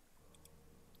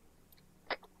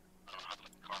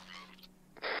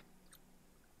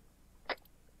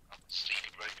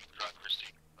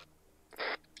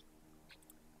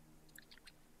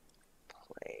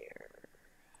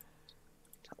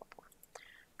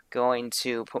 Going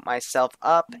to put myself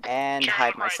up and Sure,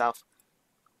 hide right. myself.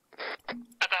 At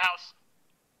the house.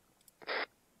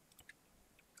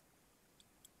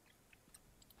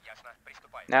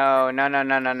 No, no, no,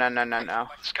 no, no, no, no, no, no.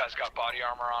 This guy's got body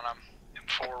armor on him.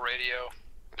 M4 radio.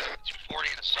 240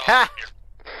 assault Ha! here.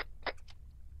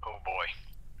 Oh boy.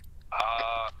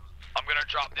 I'm gonna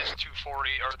drop this 240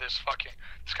 or this fucking.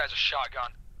 This guy's a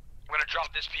shotgun. I'm gonna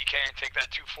drop this PK and take that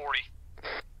 240.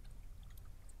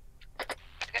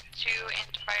 I got 2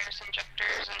 antivirus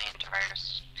injectors and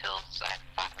antivirus pills. I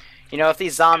thought. You know, if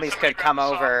these zombies could come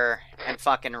over and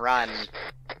fucking run.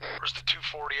 Where's the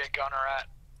 248 gunner at?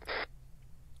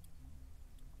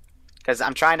 Because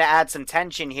I'm trying to add some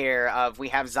tension here of we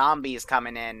have zombies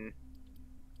coming in.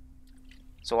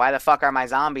 So why the fuck are my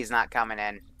zombies not coming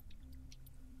in?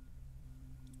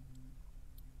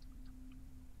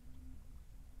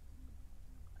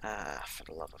 For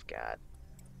the love of God.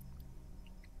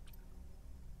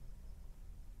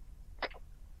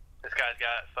 This guy's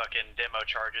got fucking demo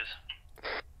charges.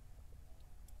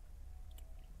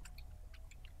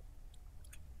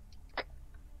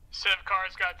 Civ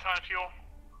car's got a ton of fuel.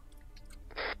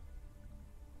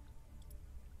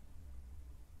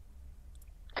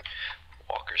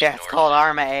 Walker's Yeah, it's called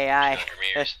Arma AI. 200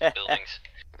 meters, buildings.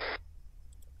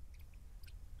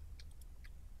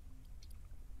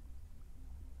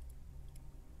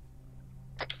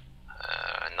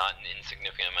 Not an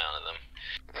insignificant amount of them.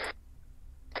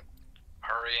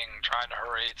 Hurrying, trying to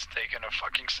hurry. It's taking a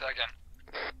fucking second.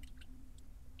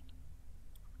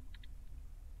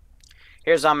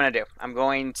 Here's what I'm going to do. I'm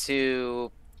going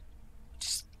to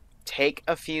just take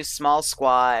a few small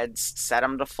squads, set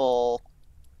them to full,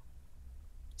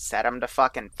 set them to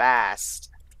fucking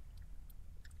fast.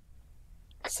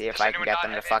 See if I can get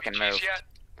them to fucking move. Yet?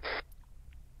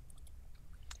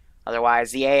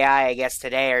 Otherwise, the AI, I guess,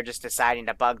 today are just deciding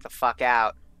to bug the fuck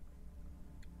out.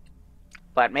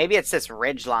 But maybe it's this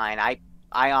ridge line.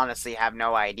 I honestly have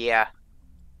no idea.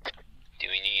 Do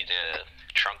we need a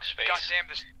trunk space? Goddamn,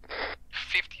 this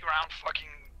 50 round fucking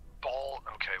ball.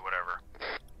 Okay, whatever.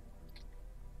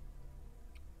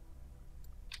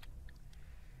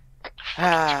 Fucking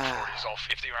 240s, all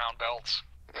 50 round belts.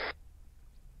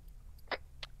 I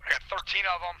got 13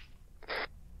 of them.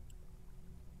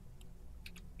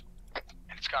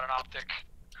 And it's got an optic.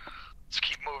 Let's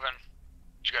keep moving.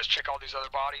 Did you guys check all these other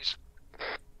bodies?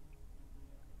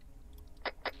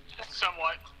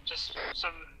 Somewhat. Just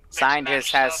some.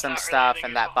 Scientist has some not really stuff, anything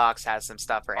and that useful. box has some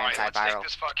stuff for Alright, let's take antiviral.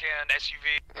 this fucking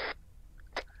SUV.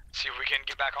 See if we can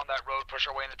get back on that road, push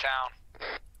our way into town.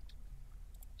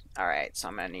 Alright, so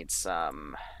I'm gonna need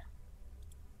some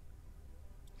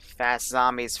Fast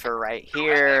zombies for right Who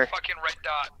had here. that fucking red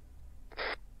dot?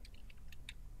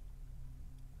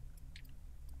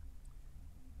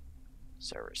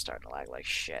 Server's starting to lag like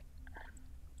shit.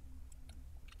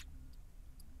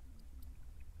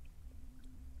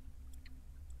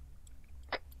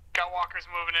 Got walkers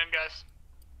moving in, guys.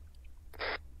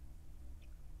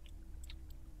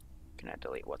 Gonna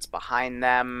delete what's behind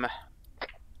them.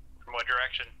 From what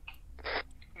direction?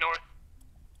 North.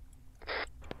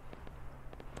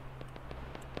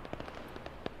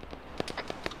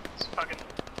 It's fucking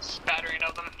spattering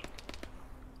of them.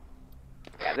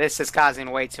 Yeah, this is causing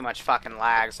way too much fucking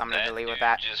lag, so I'm gonna delete with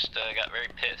that. Just got very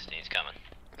pissed and he's coming.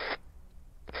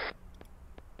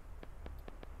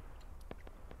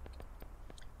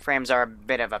 Frames are a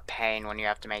bit of a pain when you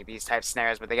have to make these type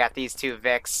snares, but they got these two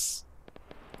Vics.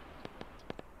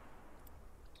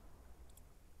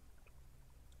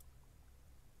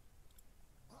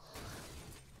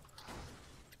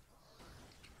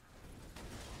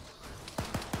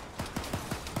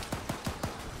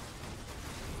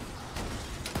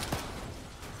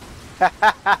 Are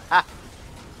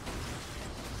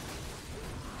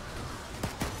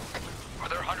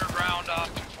there 100 round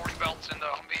 240 belts in the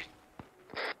Humvee?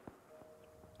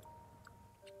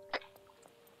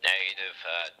 Negative,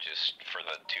 just for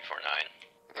the 249.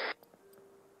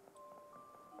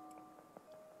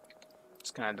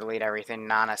 Just gonna delete everything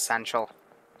non-essential.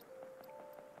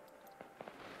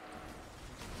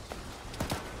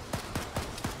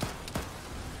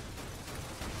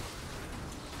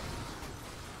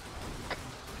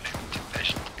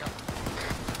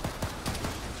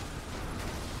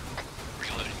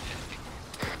 Reloading.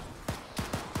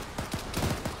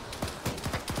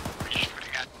 What are you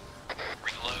shooting at?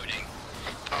 Reloading.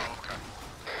 Oh, okay.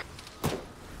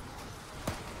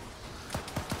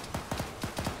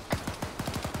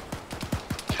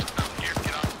 Just out here,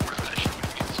 get on board of that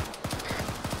shooting means.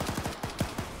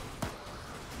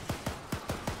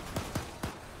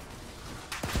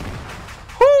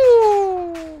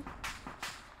 Woo!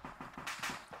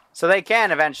 So they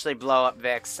can eventually blow up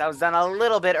Vix. That was done a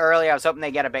little bit early. I was hoping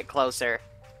they get a bit closer.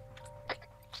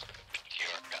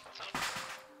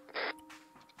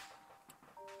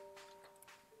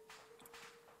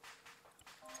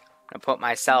 I'm gonna put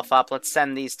myself up. Let's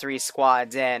send these 3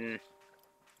 squads in.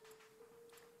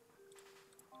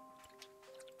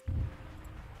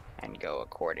 And go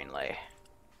accordingly.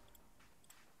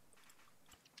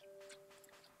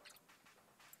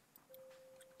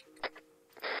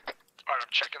 Alright, I'm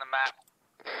checking the map.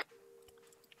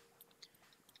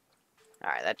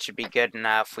 Alright, that should be good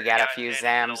enough. We got a few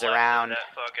Zams around. That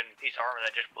fucking piece of armor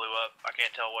that just blew up. I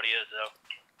can't tell what he is though.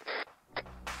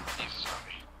 He's a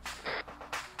zombie.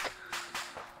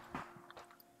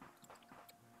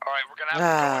 Alright, we're gonna have to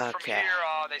go in from Okay. here.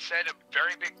 They said a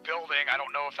very big building. I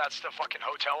don't know if that's the fucking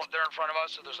hotel up there in front of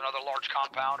us, or there's another large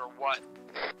compound, or what.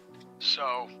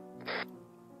 So,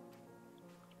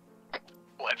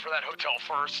 we'll head for that hotel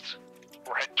first.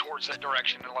 We're heading towards that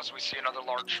direction unless we see another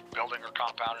large building or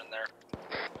compound in there.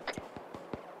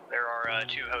 There are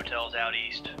 2 hotels out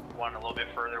east. One a little bit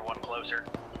further, one closer.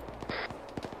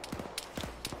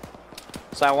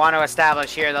 So I want to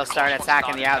establish here they'll start One's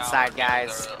attacking not the in town, outside they're in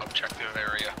guys. the objective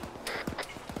area.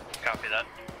 Copy that.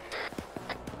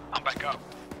 I'm back up.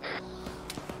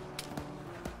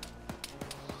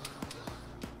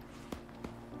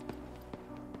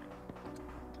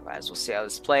 As we'll see how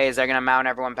this plays. They're going to mount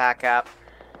everyone back up.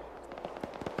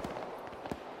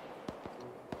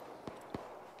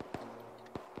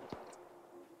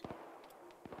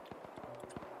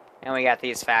 And we got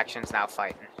these factions now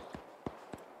fighting.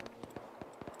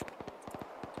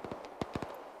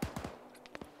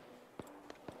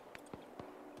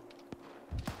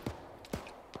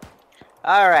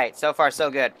 Alright, so far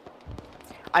so good.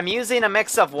 I'm using a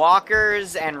mix of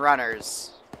walkers and runners.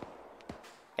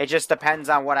 It just depends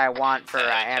on what I want for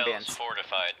Hotel's ambience.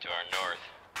 fortified to our north.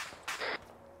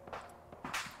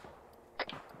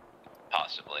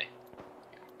 Possibly.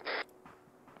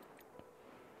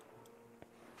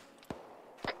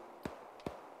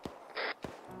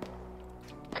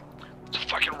 There's a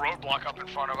fucking roadblock up in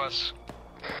front of us.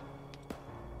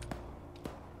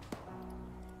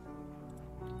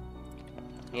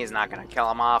 He's not gonna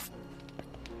kill him off.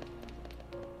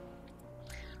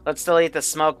 Let's delete the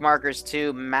smoke markers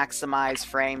to maximize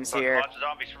frames Fucking here. lots of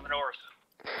zombies from the north.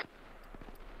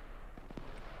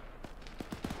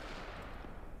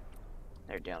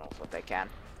 They're dealing with what they can.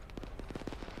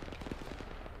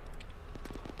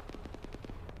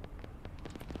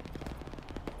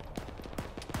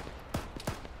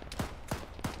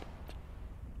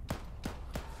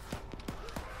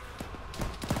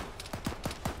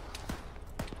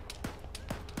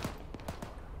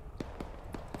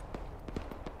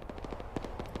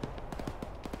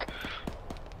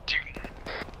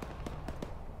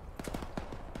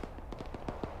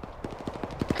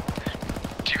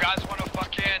 Do you guys want to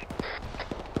fucking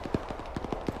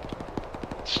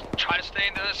try to stay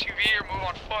in the SUV or move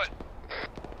on foot?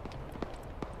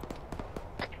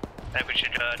 I think we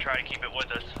should try to keep it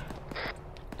with us.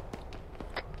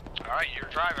 Alright, you're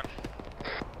driving.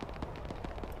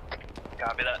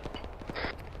 Copy that.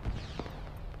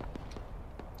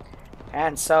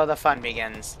 And so the fun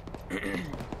begins.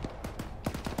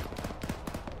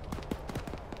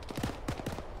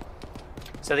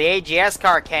 So the AGS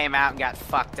car came out and got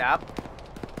fucked up.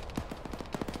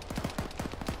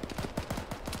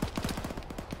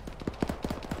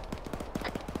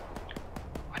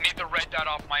 I need the red dot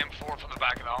off my M4 from the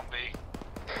back of the Humvee.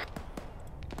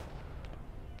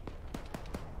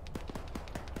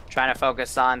 Trying to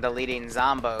focus on deleting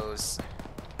zombos.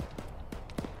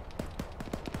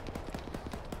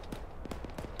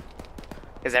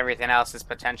 Because everything else is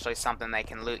potentially something they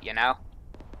can loot, you know?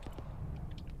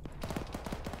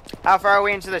 How far are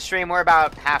we into the stream? We're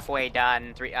about halfway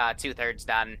done, 2/3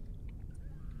 done.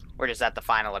 We're just at the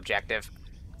final objective.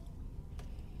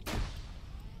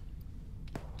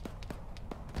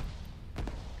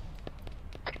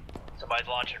 Somebody's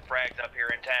launching frags up here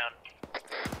in town.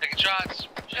 Taking shots.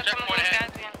 Just Checkpoint one of those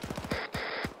ahead. guys in.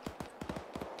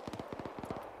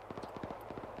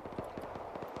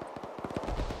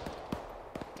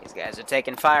 These guys are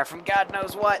taking fire from God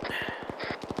knows what.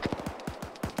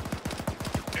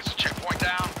 There's a checkpoint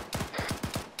down.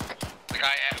 The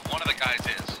guy, one of the guys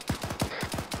is.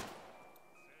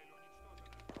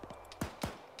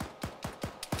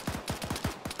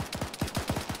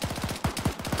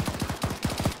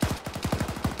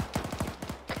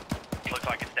 Looks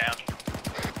like it's down.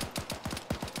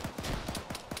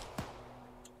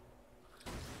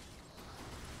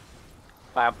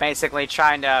 Well, basically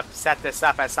trying to set this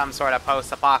up as some sort of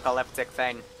post-apocalyptic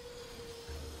thing.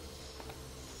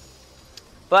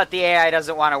 But the AI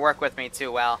doesn't want to work with me too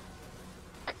well.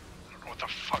 I don't know what the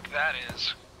fuck that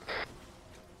is.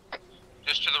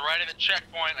 Just to the right of the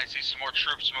checkpoint, I see some more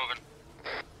troops moving.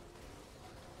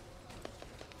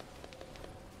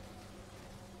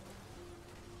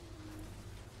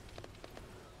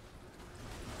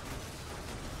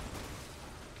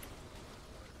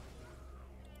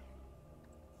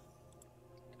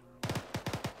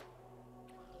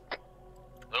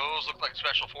 Those look like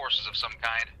special forces of some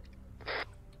kind.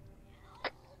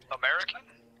 American?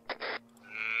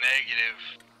 Negative.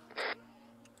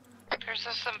 There's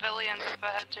some civilians up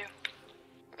ahead too.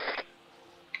 Hey,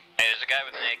 there's a guy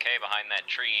with an AK behind that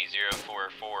tree,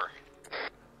 044.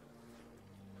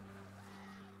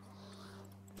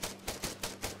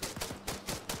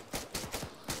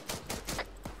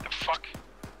 The fuck?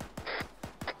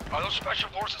 Are those special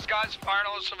forces guys firing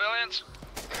on those civilians?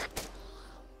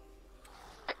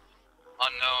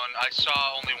 Unknown. I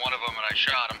saw only one of them and I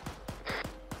shot him.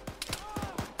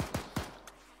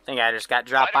 I think I just got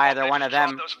dropped by either one of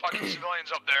them. Those fucking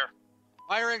civilians up there.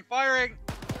 Firing! Firing!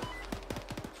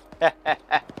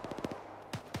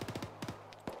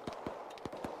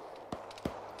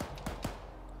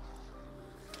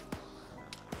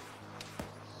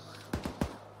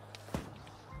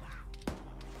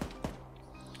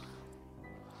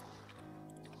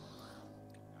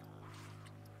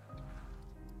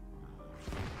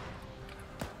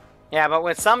 Yeah, but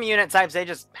with some unit types, they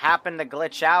just happen to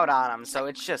glitch out on them, so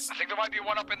it's just... I think there might be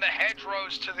one up in the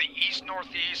hedgerows to the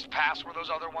east-northeast, past where those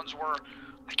other ones were.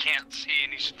 I can't see,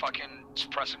 and he's fucking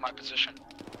suppressing my position.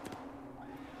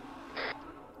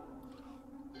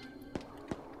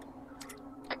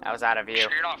 That was out of view.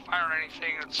 Sure you're not firing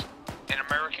anything that's in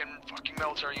American fucking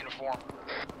military uniform.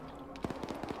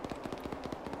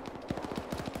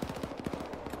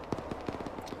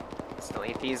 Let's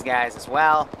delete these guys as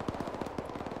well.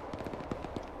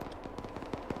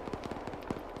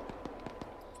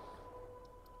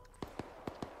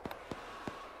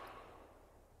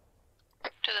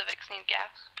 Do the Vicks need gas?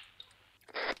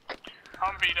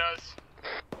 Humvee does.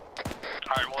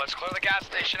 Alright, well let's clear the gas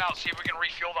station out, see if we can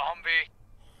refuel the Humvee.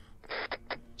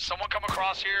 Someone come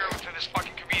across here to this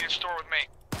fucking convenience store with me.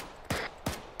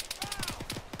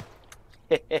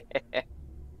 Yeah,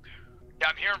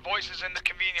 I'm hearing voices in the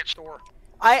convenience store.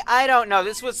 I don't know.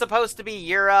 This was supposed to be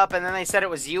Europe, and then they said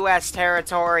it was U.S.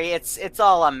 territory. It's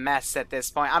all a mess at this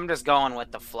point. I'm just going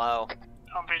with the flow.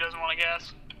 Humvee doesn't want to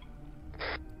gas.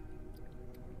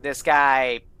 This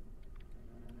guy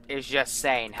is just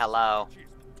saying hello.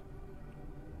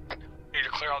 Need to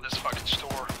clear out this fucking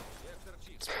store.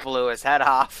 Just blew his head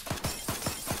off.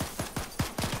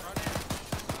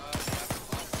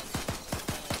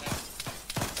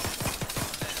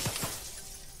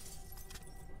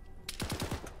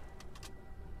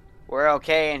 We're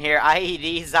okay in here.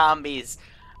 IED zombies.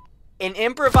 An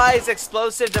improvised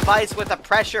explosive device with a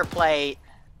pressure plate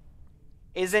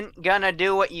isn't gonna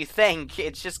do what you think.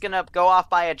 It's just gonna go off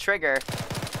by a trigger.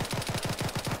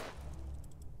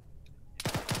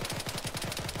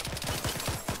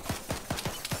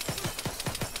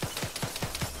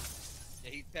 Yeah,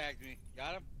 he tagged me.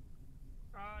 Got him?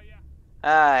 Yeah.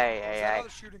 Ay, Where's ay, that ay. other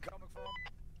shooting coming from?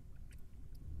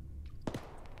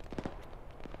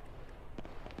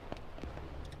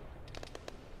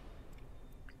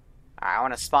 I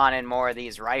want to spawn in more of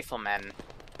these riflemen.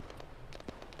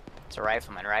 It's a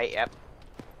rifleman, right? Yep.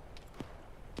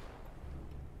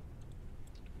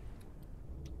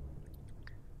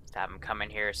 Let's have them come in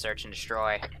here, search and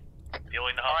destroy.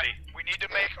 Fueling the Alright, Humvee. we need to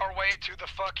make our way to the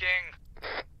fucking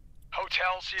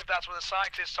hotel, see if that's where the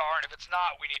scientists are, and if it's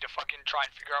not, we need to fucking try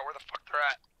and figure out where the fuck they're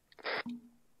at.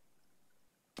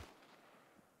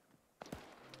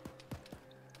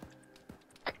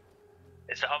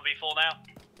 Is the Humvee full now?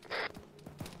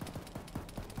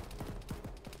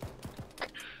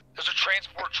 There's a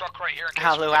transport truck right here in case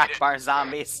Alu we need it. Akbar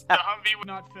zombies. The Humvee would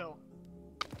not fill.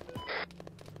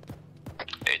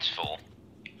 It's full.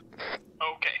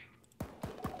 Okay,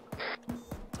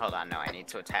 Hold on, no, I need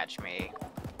to attach me.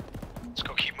 let's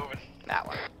go keep moving. That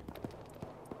one.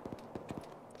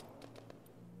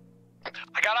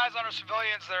 I got eyes on our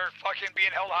civilians. They're fucking being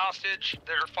held hostage.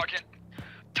 They're fucking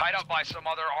tied up by some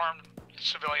other armed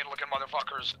civilian-looking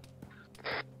motherfuckers.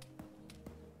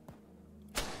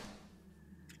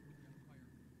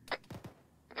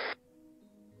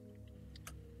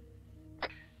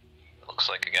 Looks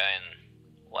like a guy in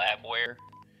lab wear.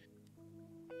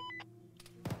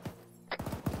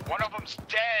 One of them's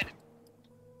dead.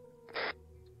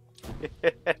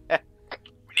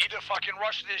 We need to fucking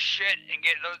rush this shit and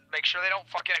get those, make sure they don't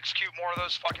fucking execute more of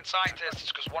those fucking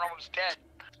scientists, because one of them's dead.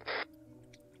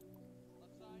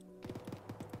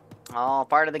 All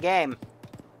part of the game.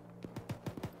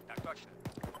 I touched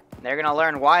it. They're gonna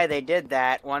learn why they did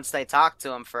that once they talk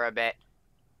to him for a bit.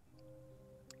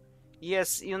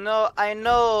 Yes, you know, I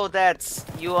know that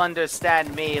you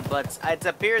understand me, but it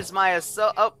appears my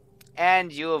oh,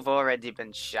 and you have already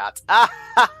been shot.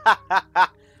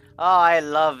 Oh, I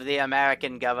love the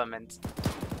American government.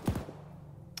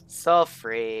 So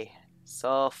free,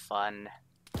 so fun.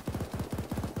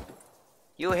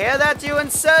 You hear that, you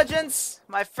insurgents?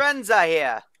 My friends are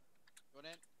here. Going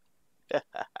in.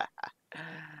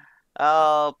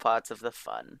 Oh, parts of the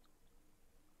fun.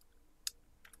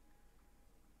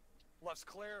 Left's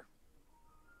clear.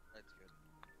 That's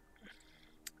good.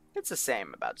 It's the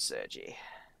same about Sergi.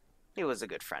 He was a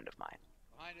good friend of mine.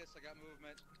 Behind us, I got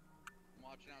movement. I'm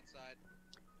watching outside.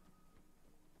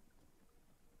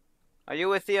 Are you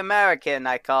with the American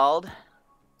I called?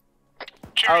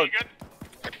 Cherry, Oh. you good?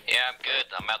 Yeah, I'm good.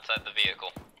 I'm outside the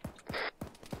vehicle.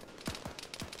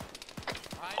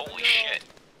 Behind Holy the shit.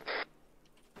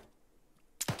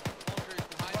 Soldiers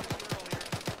behind the girl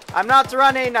here. I'm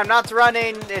not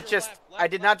running. It just, I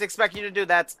did not expect you to do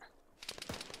that.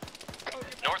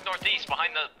 Northeast,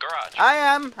 behind the garage. I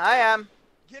am.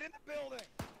 Get in the building.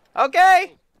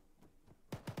 Okay.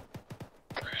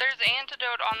 There's an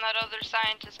antidote on that other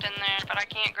scientist in there, but I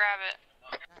can't grab it.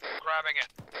 Grabbing it.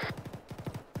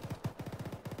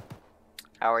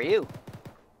 How are you?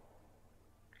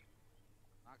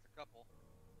 Knocked a couple.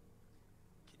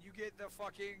 Can you get the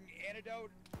fucking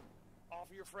antidote off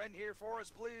of your friend here for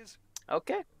us, please?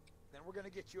 Okay. Then we're gonna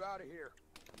get you out of here.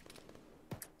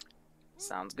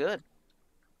 Sounds good.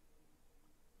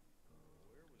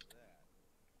 Where was that?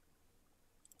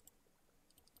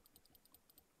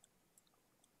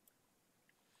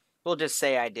 We'll just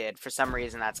say I did. For some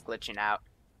reason, that's glitching out.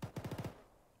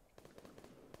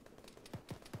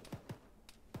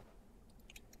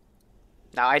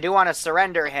 Now, I do want to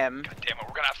surrender him. God damn it,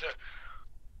 we're gonna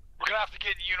have to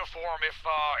get in uniform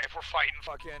if we're fighting.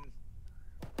 Fucking.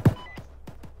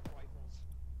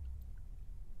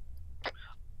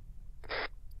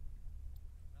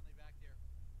 Friendly back here.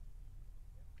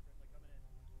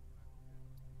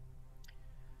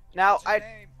 Now, What's your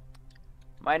name?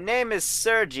 my name is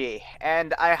Sergi,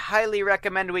 and I highly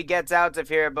recommend we get out of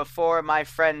here before my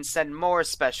friends send more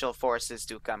special forces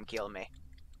to come kill me.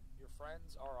 Your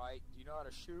friends? Alright. Do you know how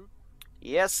to shoot?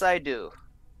 Yes, I do.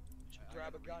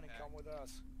 Grab a gun and come with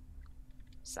us.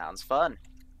 Sounds fun.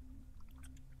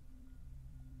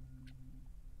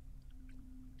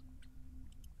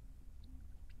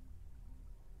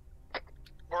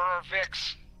 Where are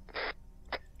Vicks?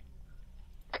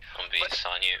 Humvee's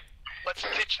on you. Let's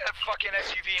ditch that fucking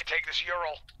SUV and take this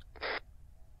Ural.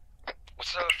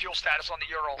 What's the fuel status on the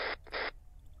Ural?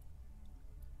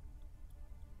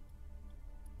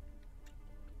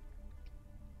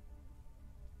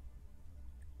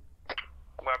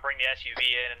 I'm gonna bring the SUV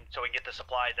in so we can get the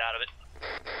supplies out of it.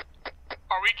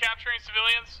 Are we capturing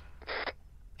civilians?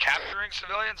 Capturing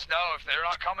civilians? No, if they're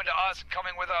not coming to us and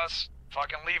coming with us,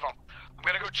 fucking leave them. I'm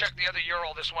gonna go check the other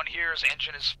Ural. This one here's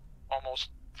engine is almost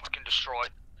fucking destroyed.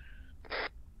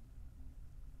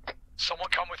 Someone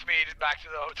come with me back to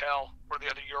the hotel where the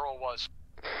other Ural was.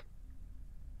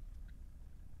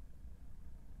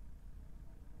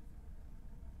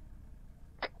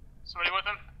 Somebody with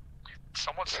him?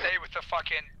 Someone stay with the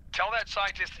fucking... Tell that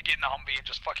scientist to get in the Humvee and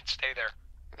just fucking stay there.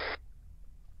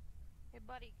 Hey,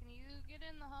 buddy, can you get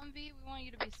in the Humvee? We want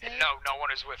you to be safe. No, no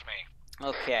one is with me.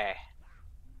 Okay.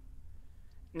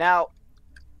 Now,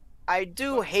 I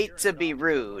do hate to be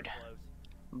rude,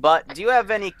 but do you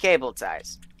have any cable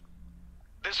ties?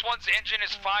 This one's engine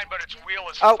is fine, but its wheel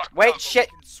is Oh, fucked wait, up. shit.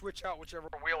 We can switch out whichever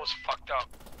Wheel is fucked up.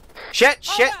 Shit,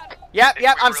 shit. God. Yep, If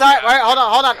yep, we I'm really sorry. have Wait,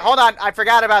 to. hold on. I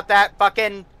forgot about that.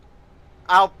 Fucking...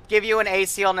 I'll give you an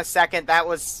ACL in a second. That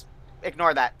was...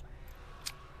 Ignore that.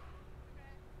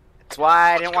 That's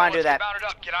why I didn't want to do that. Let's get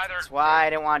mounted up. Get either... That's why I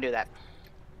didn't want to do that.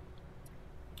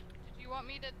 Did you want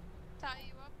me to tie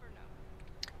you up or no?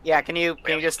 Yeah, can you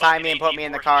We have just some tie fucking me and put me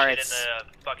in the AT-4s car? shit It's... in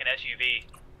the fucking SUV.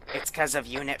 It's because of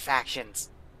unit factions.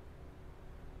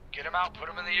 Get him out, put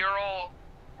him in the Ural.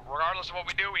 Regardless of what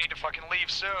we do, we need to fucking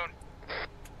leave soon.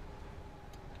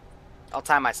 I'll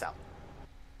tie myself.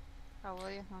 Oh, will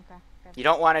you? Okay. Good. You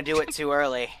don't want to do it too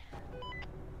early. I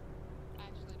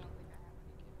actually don't think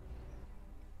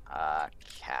I have any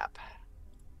kids. Cap.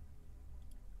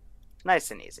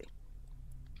 Nice and easy.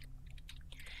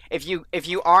 If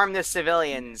you arm the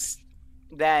civilians,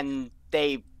 then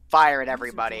they fire at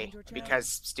everybody because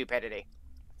stupidity.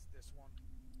 It's this one.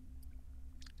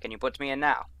 Can you put me in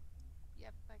now?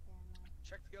 Yep, I can.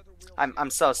 Check the other wheel. I'm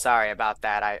so sorry about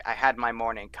that. I had my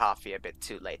morning coffee a bit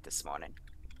too late this morning.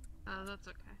 Oh, that's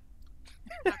okay.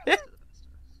 Happens to the best of us.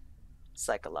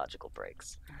 Psychological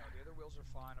breaks. No, the other wheels are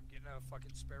fine. I'm getting a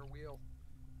fucking spare wheel.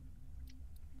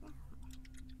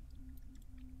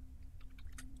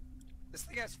 This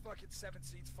thing has fucking 7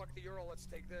 seats. Fuck the Ural. Let's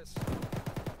take this.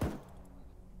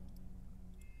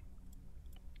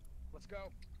 Let's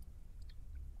go.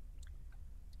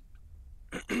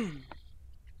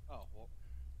 Oh, well.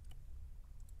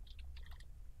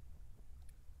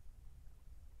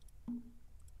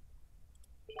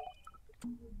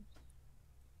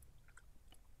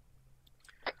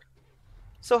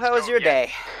 So how was your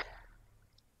day?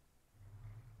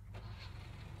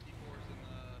 D4's in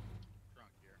the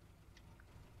trunk here.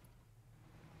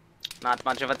 Not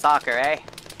much of a talker, eh?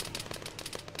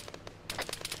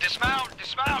 Dismount!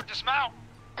 Dismount! Dismount!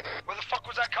 Where the fuck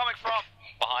was that coming from?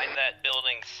 Behind that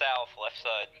building south, left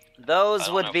side. I Those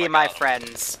don't would know be if I my got 'em.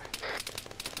 friends.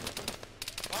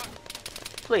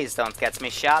 Please don't get me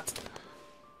shot.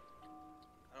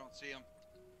 I don't see him.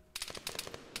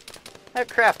 They're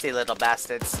crafty little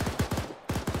bastards.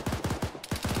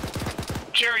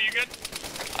 Jerry, you good?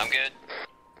 I'm good.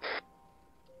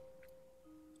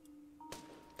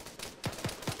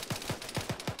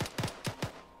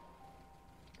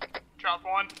 Drop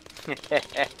one.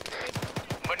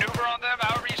 Maneuver on them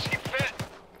however you see fit.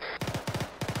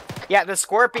 Yeah, the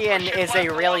Scorpion is a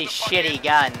really shitty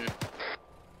gun.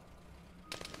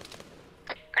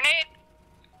 Grenade!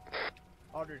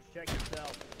 Aldridge, check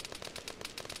yourself.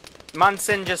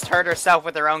 Munson just hurt herself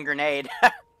with her own grenade.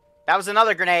 That was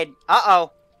another grenade.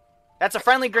 Uh-oh. That's a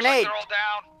friendly grenade. They're all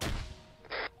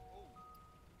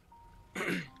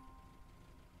down.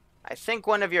 I think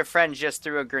one of your friends just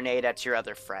threw a grenade at your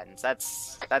other friends. That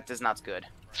is not good.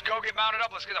 Let's go get mounted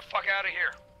up. Let's get the fuck out of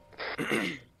here.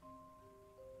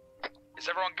 Is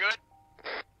everyone good?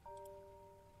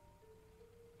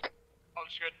 Oh,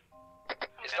 it's good.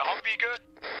 Is the Humvee good?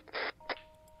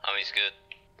 Hummy's good.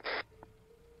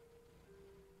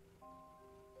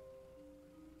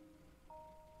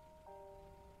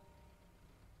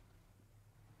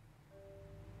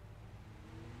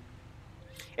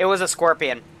 It was a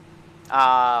Scorpion.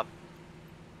 That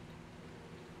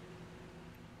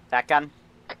gun?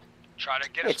 Try to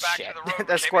get us It's back shit. to the road. The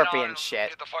Came in Scorpion on, shit.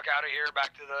 Get the fuck out of here.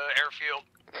 Back to the airfield.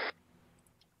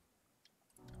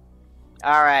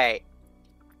 Alright.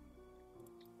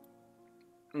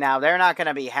 Now, they're not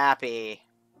gonna be happy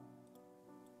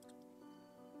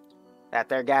that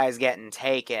their guy's getting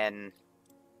taken.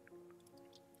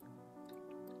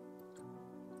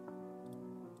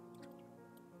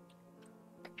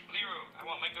 Liru, I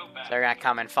want my goat back. They're gonna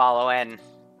come and follow in.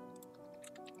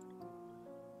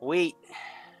 Wheat.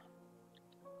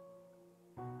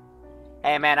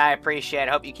 Hey man, I appreciate it.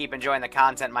 Hope you keep enjoying the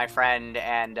content, my friend,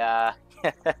 and I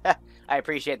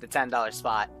appreciate the $10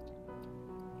 spot.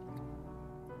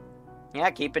 Yeah,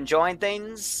 keep enjoying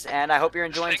things, and I hope you're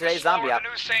enjoying This thing is today's zombie slower up.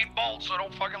 than Usain Bolt, so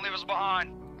don't fucking leave us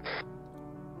behind.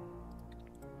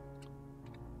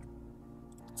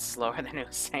 Slower than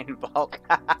Usain Bolt.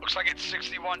 Looks like it's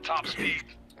 61 top speed.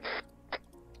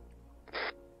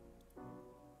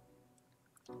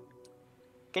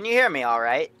 Can you hear me all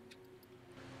right?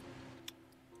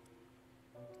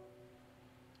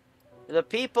 The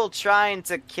people trying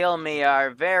to kill me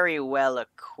are very well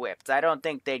equipped. I don't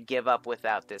think they'd give up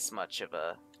without this much of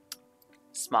a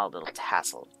small little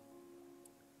tassel.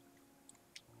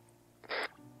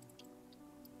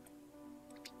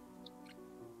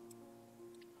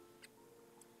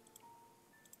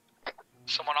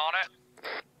 Someone on it?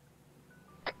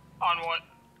 On what?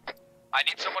 I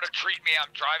need someone to treat me.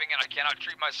 I'm driving and I cannot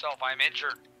treat myself. I'm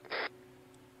injured.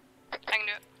 I can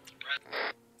do it.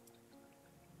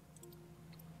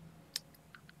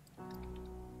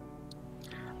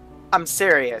 I'm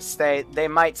serious. They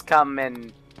might come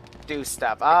and do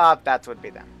stuff. Ah, that would be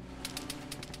them.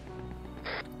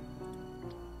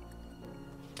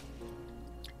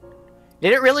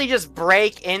 Did it really just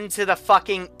break into the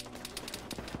fucking...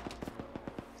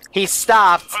 He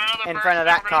stopped in front of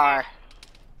that car.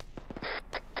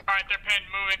 Alright, they're pinned,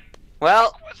 moving.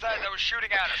 Well... What was that was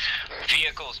shooting at us?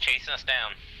 Vehicles chasing us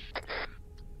down.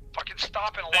 Fucking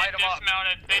stop and light them up.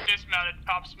 They dismounted,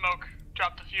 pop smoke,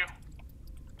 dropped a few.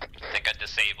 I think I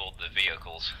disabled the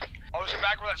vehicles. Oh, is it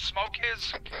back where that smoke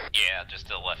is? Yeah, just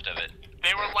to the left of it.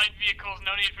 They were light vehicles,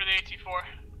 no need for the AT-4.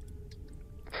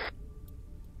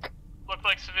 Looked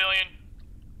like civilian.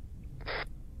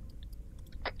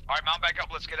 Alright, mount back up,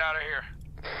 let's get out of here.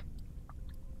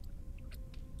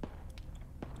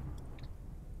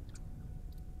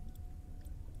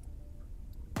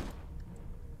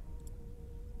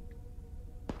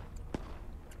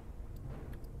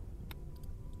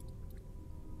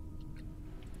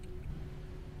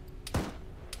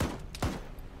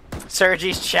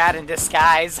 Sergi's chat in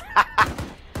disguise.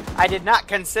 I did not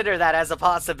consider that as a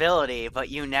possibility, but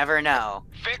you never know.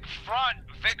 Vic front!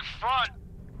 Vic front!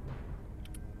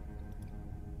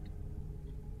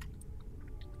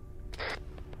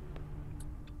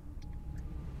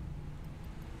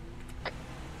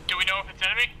 Do we know if it's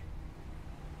enemy?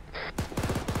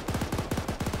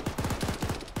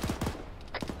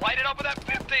 Light it up with that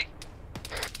 50!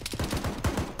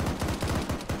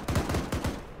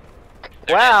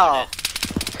 Well,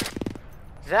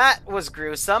 that was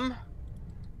gruesome.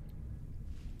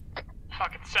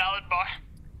 Fucking salad bar.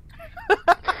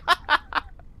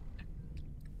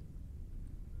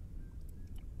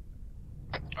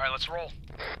 Alright, let's roll.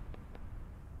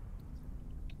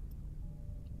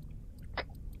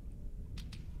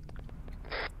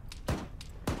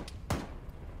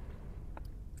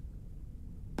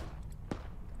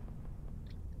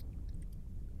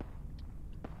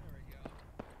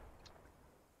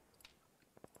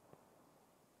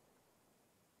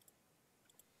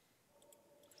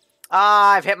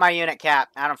 Ah, I've hit my unit cap.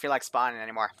 I don't feel like spawning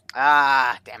anymore.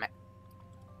 Ah, damn it.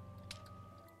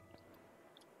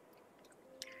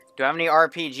 Do I have any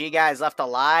RPG guys left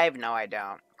alive? No, I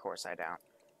don't. Of course I don't.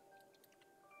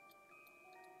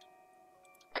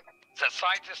 Is that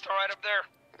scientist alright up there?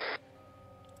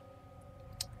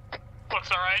 Looks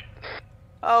alright.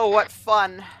 Oh, what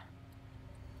fun.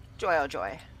 Joy, oh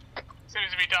joy.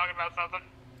 Seems to be talking about something.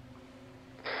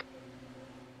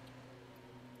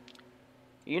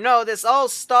 You know, this all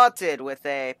started with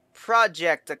a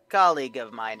project a colleague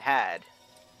of mine had.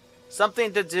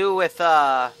 Something to do with,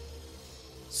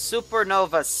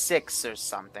 Supernova 6 or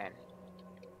something.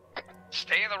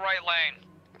 Stay in the right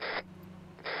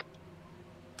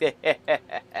lane.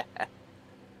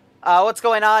 What's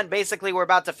going on? Basically, we're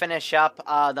about to finish up.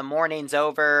 The morning's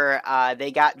over.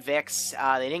 They got Vix.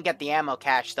 They didn't get the ammo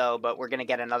cache, though, but we're gonna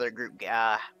get another group,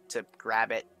 to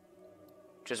grab it.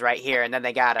 Which is right here, and then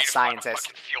they got a scientist.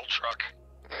 Fucking fuel truck.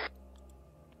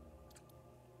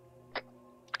 I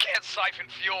can't siphon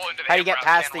fuel into the How do you get hammer,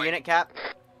 past can the we? unit cap?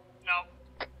 No.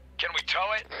 Can we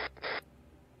tow it?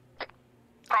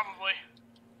 Probably.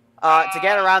 To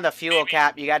get around the fuel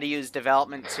cap, you got to use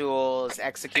development tools,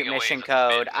 execute mission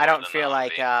code. I don't feel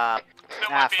like, Still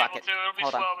might be fuck able it. to. It'll be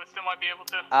Hold slow, on. but still might be able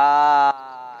to.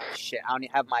 Shit, I don't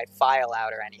have my file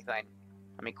out or anything.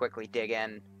 Let me quickly dig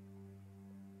in.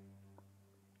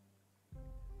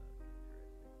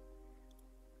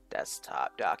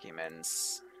 Desktop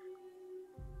documents.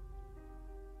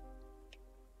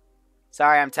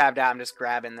 Sorry, I'm tabbed out. I'm just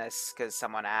grabbing this because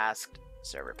someone asked.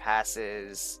 Server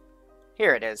passes.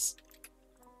 Here it is.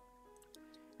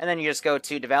 And then you just go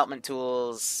to development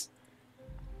tools.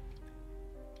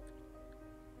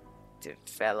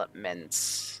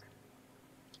 Developments.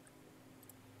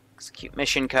 Execute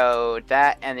mission code,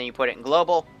 that, and then you put it in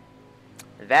global.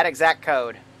 That exact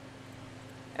code.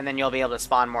 And then you'll be able to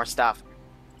spawn more stuff.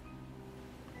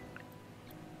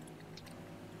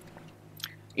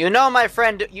 You know, my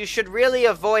friend, you should really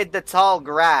avoid the tall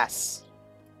grass.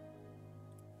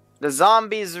 The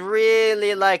zombies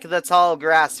really like the tall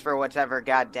grass for whatever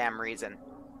goddamn reason.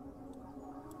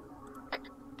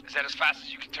 Is that as fast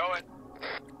as you can tow it?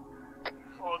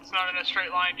 Well, it's not in a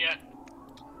straight line yet.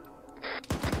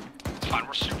 It's fine,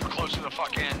 we're super close to the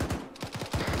fucking...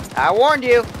 I warned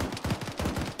you.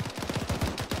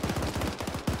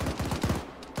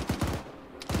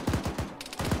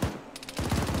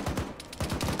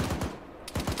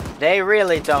 They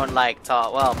really don't like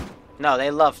tall... Well, no, they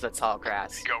love the tall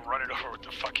grass. Go run it over with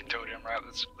the fucking totem wrap.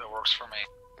 That works for me.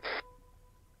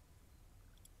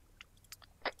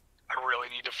 I really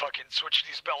need to fucking switch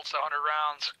these belts to 100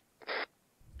 rounds.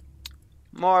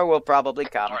 More will probably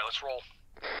come. Alright, let's roll.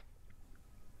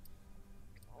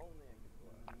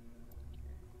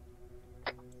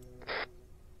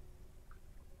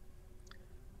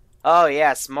 Oh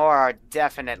yes, more are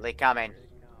definitely coming.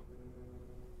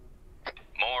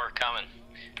 More coming.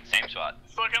 Same spot.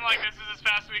 It's looking like this is as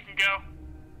fast as we can go.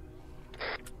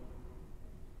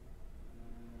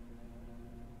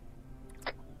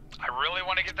 I really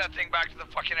want to get that thing back to the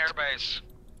fucking airbase.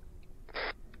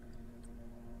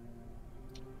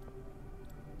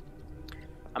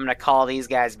 I'm gonna call these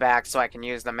guys back so I can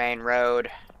use the main road.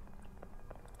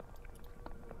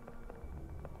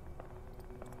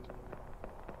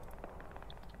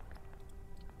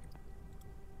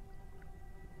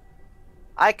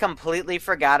 I completely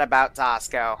forgot about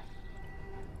Tosco.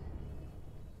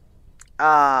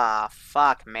 Ah,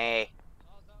 fuck me.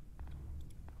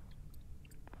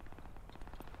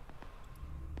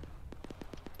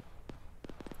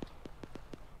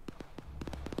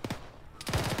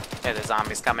 Hey, the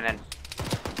zombies coming in.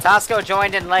 Tosco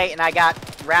joined in late and I got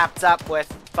wrapped up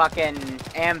with fucking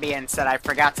ambience that I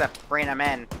forgot to bring him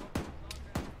in.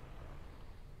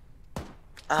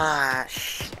 Ah,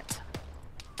 shit.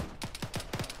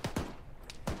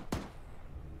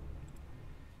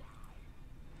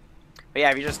 But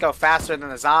yeah, if you just go faster than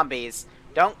the zombies,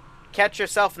 don't catch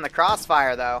yourself in the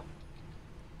crossfire, though.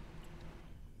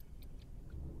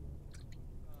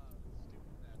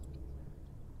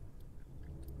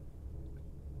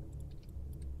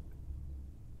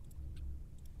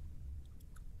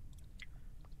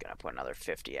 Gonna put another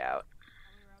 50 out.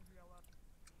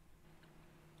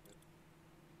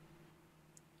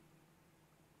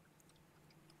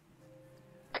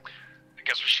 I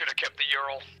guess we should have kept the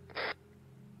Ural.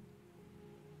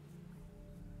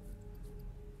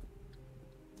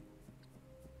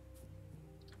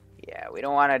 Yeah, we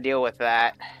don't want to deal with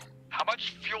that. How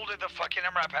much fuel did the fucking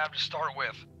MRAP have to start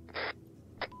with?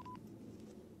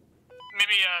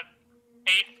 Maybe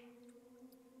eighth.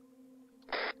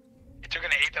 It took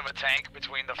an eighth of a tank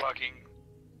between the fucking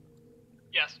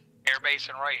Yes. airbase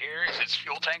and right here. Is its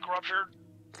fuel tank ruptured?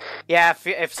 Yeah,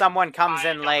 if someone comes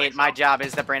in don't late, think so. my job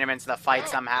is to bring them into the fight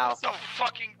somehow. The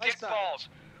fucking dick balls.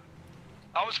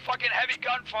 I was fucking heavy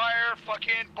gunfire,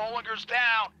 fucking Bollinger's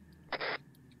down.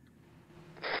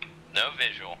 No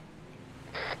visual.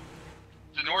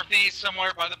 To northeast,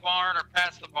 somewhere by the barn or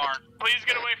past the barn. Please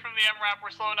get away from the MRAP. We're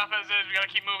slow enough as is. We gotta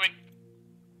keep moving.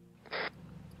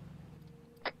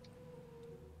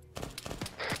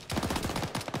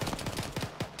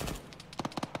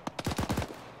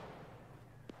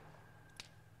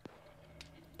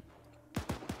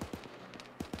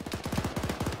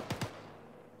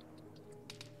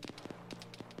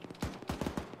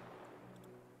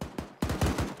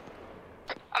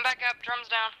 I'm back up. Drums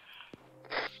down.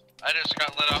 I just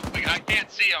got lit up. I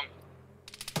can't see them.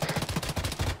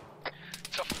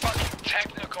 It's a fucking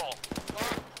technical.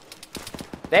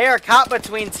 They are caught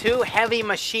between two heavy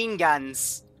machine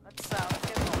guns.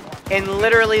 In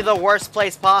literally the worst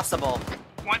place possible.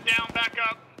 One down, back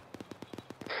up.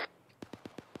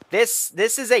 This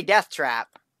is a death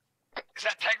trap. Is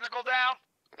that technical down?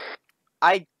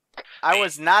 I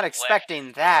was not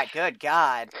expecting that. Good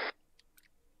God.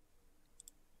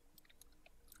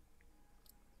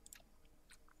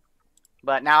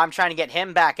 But now I'm trying to get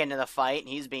him back into the fight, and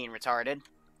he's being retarded.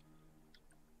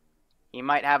 He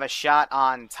might have a shot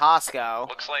on Tosco.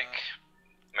 Looks like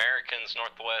Americans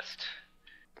northwest.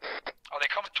 Are they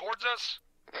coming towards us?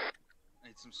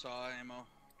 Need some saw ammo.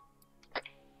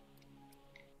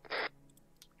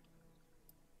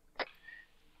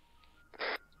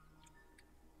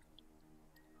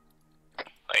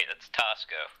 Wait, that's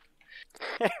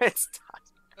Tosco. It's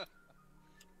Tosco.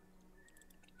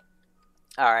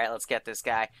 Alright, let's get this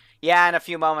guy. Yeah, in a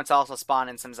few moments also spawn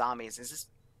in some zombies. Is this...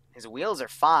 His wheels are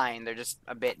fine. They're just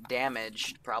a bit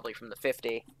damaged, probably from the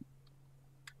 50.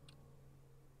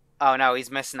 Oh no, he's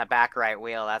missing the back right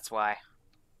wheel. That's why.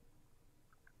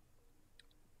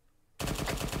 They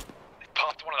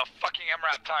popped one of the fucking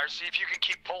MRAP tires. See if you can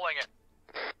keep pulling it.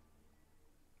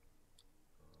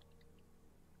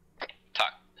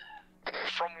 Talk.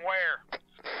 From where?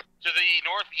 To the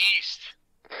northeast.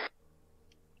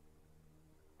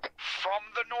 From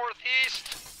the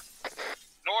northeast?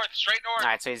 North, straight north.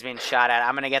 Alright, so he's being shot at.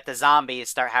 I'm gonna get the zombies,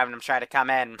 start having them try to come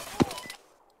in.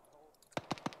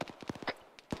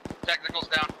 Technical's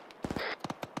down.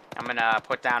 I'm gonna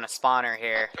put down a spawner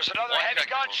here. There's another One heavy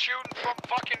technical. gun shooting from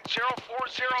fucking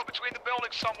 040 between the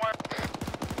buildings somewhere.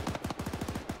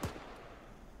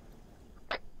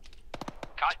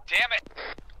 God damn it.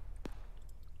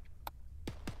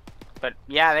 But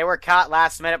yeah, they were caught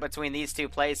last minute between these two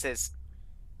places.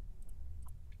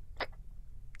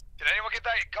 Did anyone get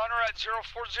that gunner at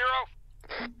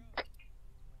 040?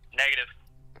 Negative.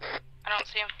 I don't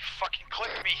see him. Fucking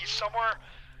clipped me. He's somewhere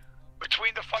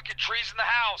between the fucking trees in the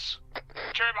house.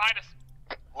 Cherry behind us.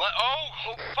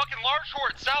 Oh, fucking large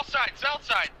horde. South side, south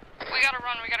side. We gotta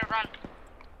run, we gotta run.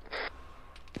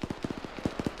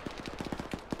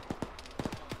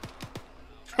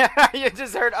 You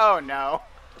just heard, oh no.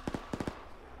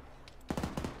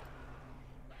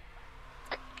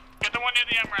 Get the one near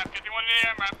the MRAP. Get the one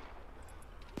near the MRAP.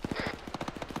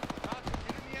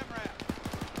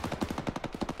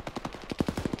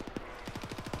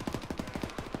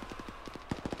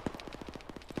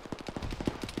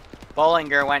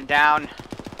 Bollinger went down.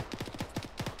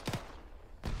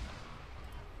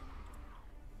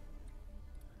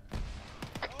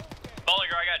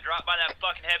 Bollinger, I got dropped by that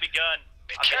fucking heavy gun.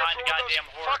 Be I'm behind careful the of goddamn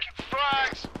those horde. fucking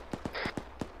frags.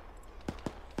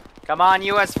 Come on,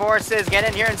 U.S. forces, get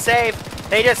in here and save.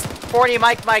 They just 40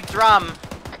 Mike drum.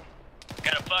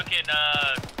 Got a fucking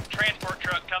transport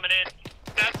truck coming in.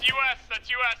 That's US. That's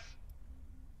US.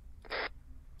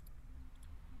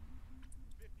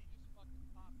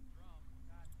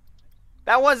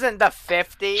 That wasn't the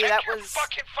 50. Check That your was.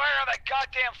 fucking fire on that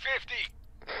goddamn 50.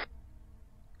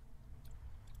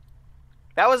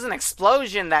 That was an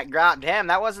explosion that grabbed him.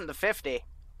 That wasn't the 50.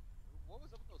 What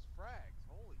was up with those frags?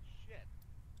 Holy shit.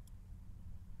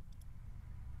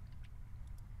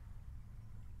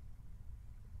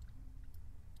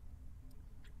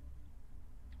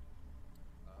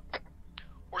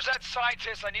 Where's that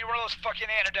scientist? I need one of those fucking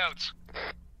antidotes.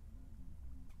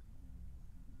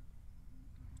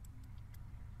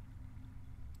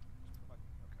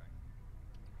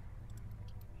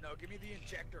 No, give me the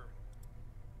injector.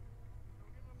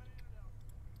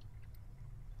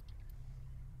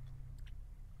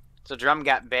 So Drum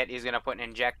got bit. He's gonna put an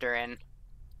injector in.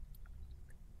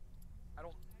 I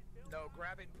don't. No,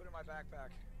 grab it and put it in my backpack.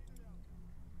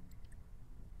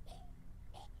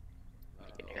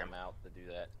 You can hear him out to do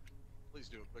that. Please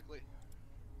do it quickly.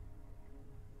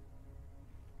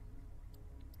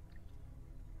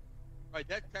 Alright,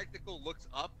 that technical looks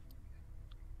up.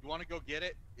 You want to go get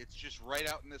it? It's just right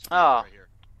out in this field Oh. right here.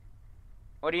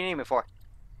 What do you need me for?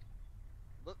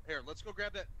 Look, here, let's go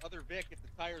grab that other Vic if the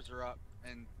tires are up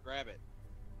and grab it.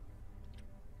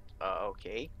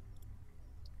 Okay.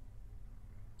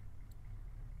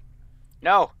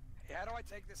 No. Hey, how do I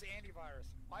take this antivirus?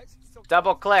 Why is he still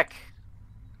Double click.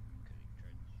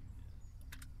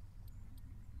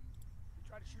 You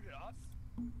try to shoot at us?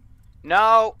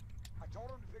 No. I told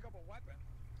him to pick up a weapon.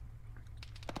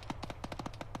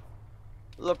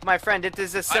 Look, my friend, it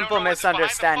is a I don't simple know what's behind the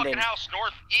misunderstanding. fucking house, How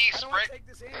northeast, do I right? take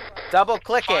this antivirus? Double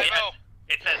click it. 5-0.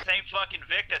 It's that same fucking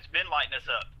Vic that's been lighting us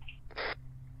up.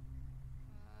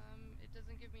 It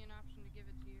doesn't give me an option to give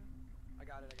it to you. I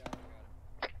got it.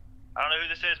 I don't know who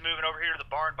this is moving over here to the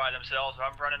barn by themselves, but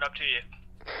I'm running up to you.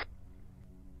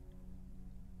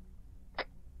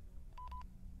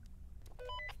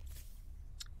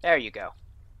 There you go.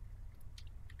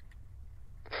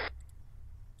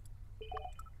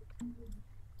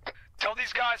 Tell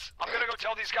these guys, I'm gonna go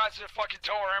tell these guys to fucking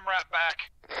tow our MRAP back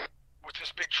with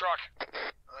this big truck.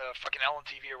 Fucking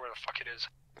LNTV or where the fuck it is.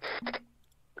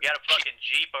 We got a fucking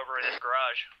Jeep over in this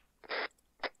garage.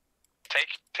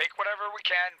 Take whatever we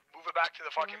can, move it back to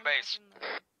the fucking base.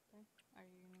 Are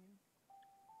you gonna...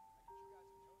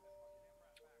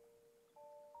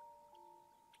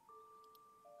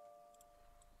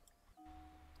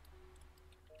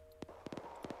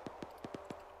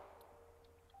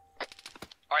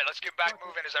 Alright, let's get back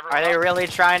moving. Is everyone Are they up? really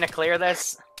trying to clear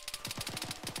this?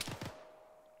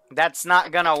 That's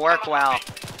not gonna work well.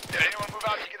 Did anyone move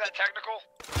out to get that technical?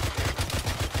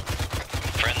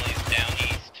 Friendly's down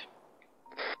east.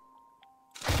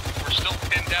 We're still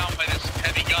pinned down by this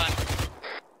Heavy gun.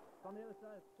 It's on the other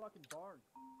side of the fucking barn.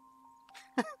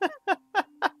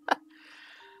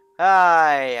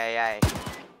 Ay, ay, ay.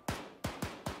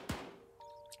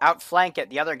 Outflank it.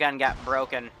 The other gun got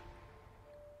broken.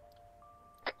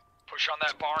 Push on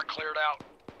that barn, cleared out.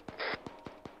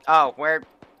 Oh, where?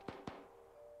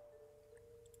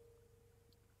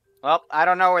 Well, I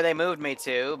don't know where they moved me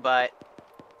to, but...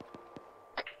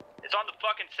 It's on the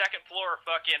fucking second floor,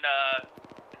 fucking,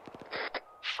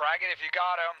 Frag it if you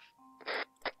got him.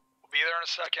 We'll be there in a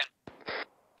second.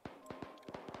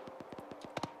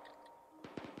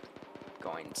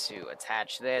 Going to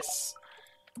attach this.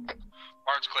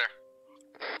 Barn's clear.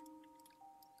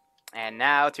 And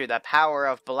now, through the power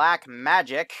of black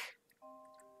magic...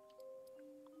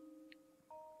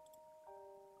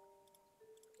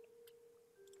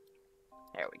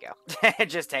 There we go. It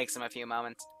just takes them a few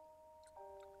moments.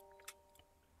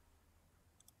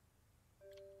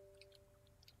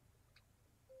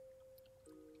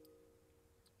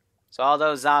 So all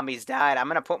those zombies died. I'm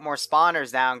going to put more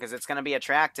spawners down because it's going to be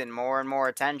attracting more and more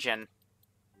attention.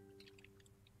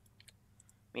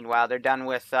 Meanwhile, they're done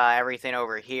with everything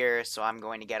over here, so I'm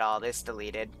going to get all this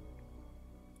deleted.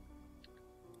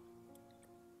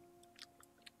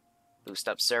 Boost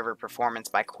up server performance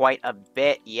by quite a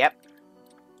bit. Yep.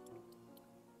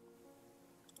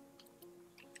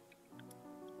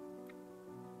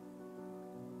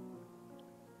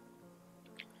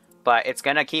 But it's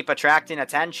going to keep attracting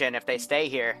attention if they stay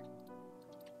here.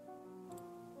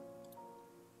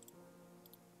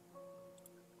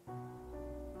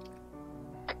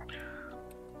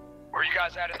 Where you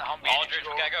guys at in the Humvee? Aldridge,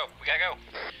 we gotta go. We gotta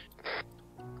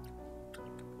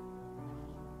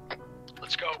go.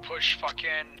 Let's go push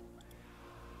fucking...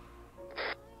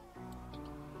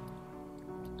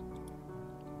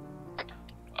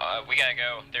 We gotta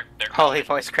go. They're Holy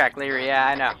voice crack, Liru. Yeah,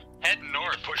 I know. Head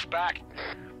north. Push back.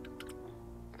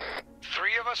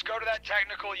 3 of us go to that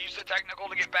technical, use the technical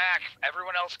to get back.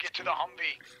 Everyone else get to the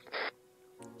Humvee.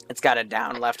 It's got a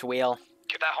down left wheel.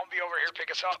 Get that Humvee over here, pick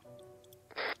us up.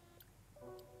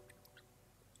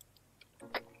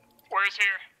 Where's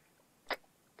here?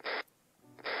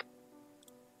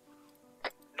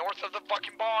 North of the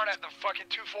fucking barn at the fucking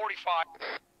 245.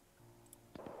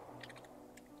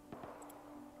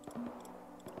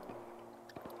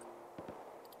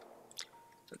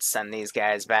 Let's send these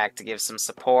guys back to give some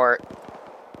support.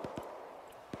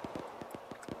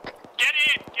 Get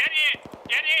in! Get in!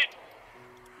 Get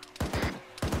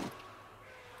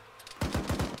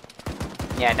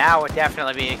in! Yeah, now would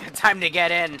definitely be a good time to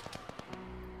get in.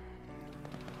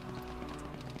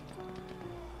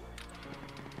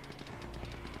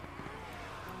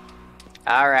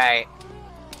 Alright.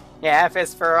 Yeah, F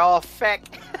is for all fick.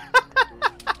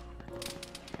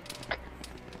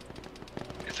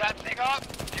 Is that thing up?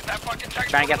 Get that fucking technical.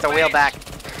 Trying to get the base. wheel back.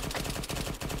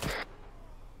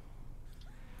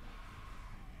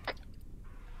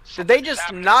 Did they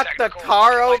just knock the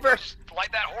car over?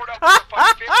 Light that horde up with the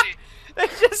fucking 50. They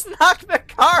just knocked the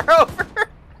car over.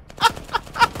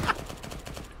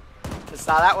 Just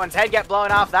saw that one's head get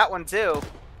blown off, that one too.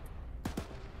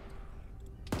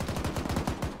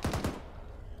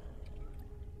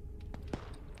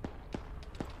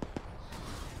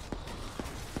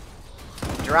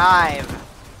 Drive.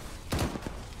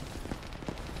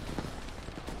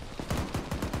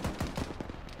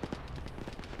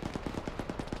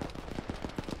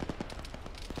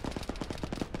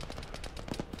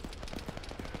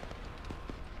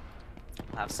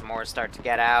 Have some more start to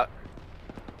get out.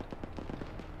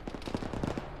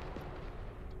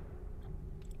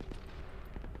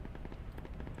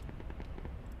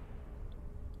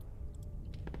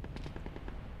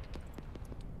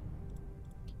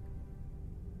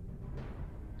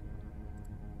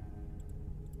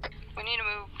 We need to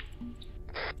move.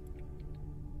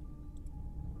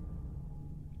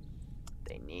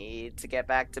 They need to get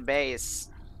back to base.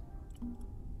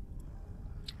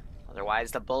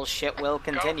 Otherwise, the bullshit will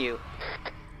continue.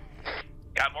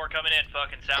 Got more coming in,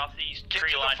 fucking southeast Get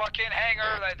tree to line. the fucking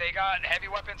hangar. They got heavy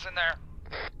weapons in there.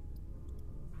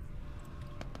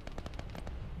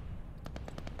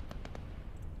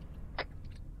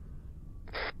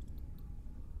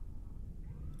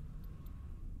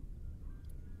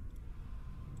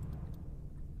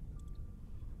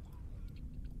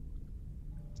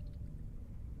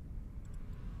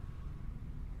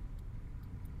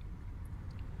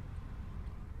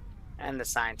 And the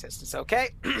scientist is okay.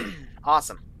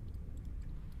 Awesome.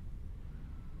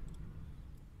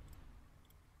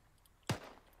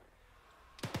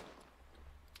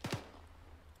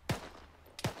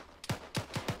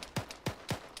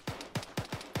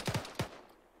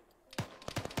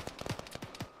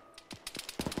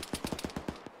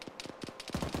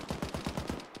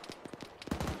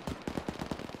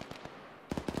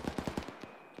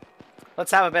 Let's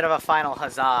have a bit of a final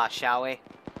huzzah, shall we?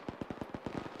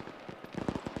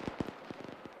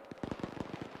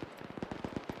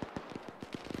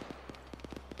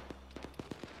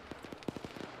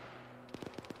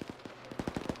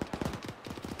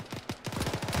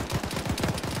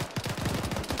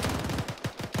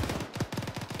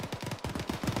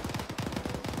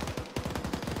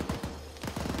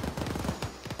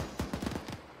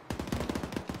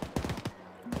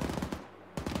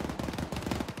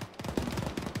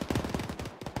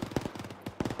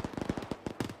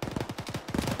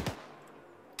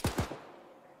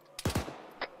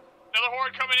 Another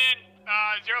horde coming in,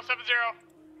 070.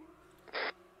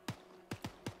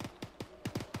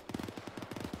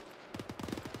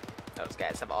 Those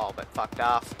guys have all but fucked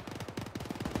off.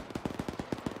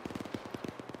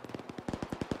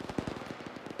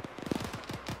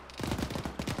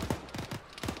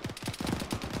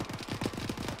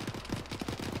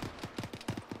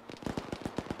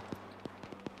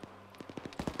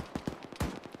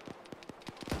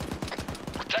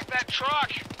 Protect that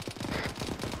truck!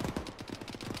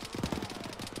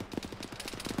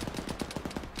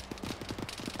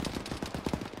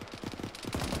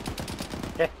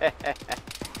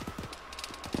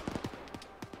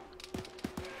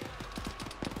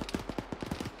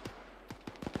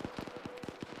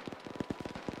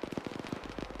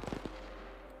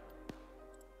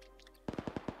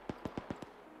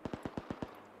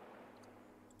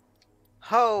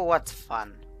 Oh, what's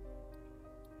fun?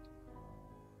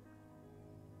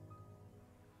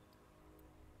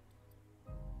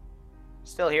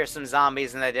 Still hear some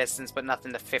zombies in the distance, but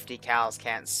nothing the 50 cals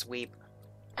can't sweep.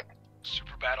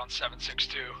 Super bad on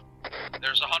 762.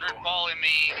 There's 100 ball in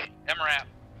the MRAP.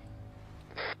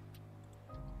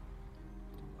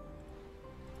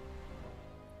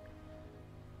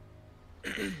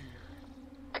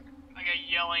 I got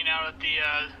yelling out at the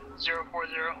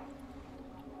 040.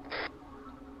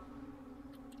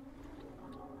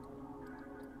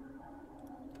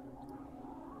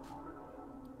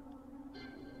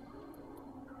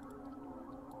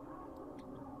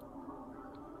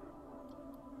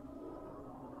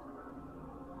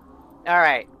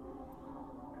 Alright.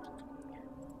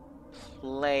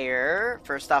 Player.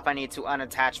 First off, I need to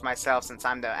unattach myself since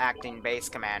I'm the acting base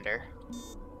commander.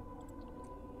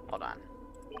 Hold on.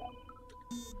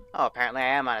 Oh, apparently I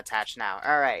am unattached now.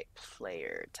 Alright.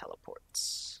 Player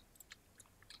teleports.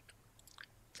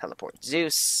 Teleport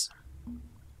Zeus.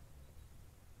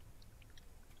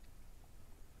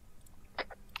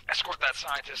 Escort that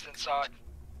scientist inside.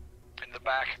 In the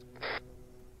back.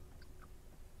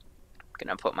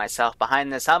 Gonna put myself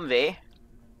behind this Humvee.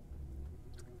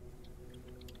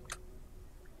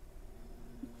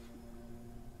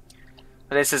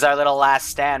 This is our little last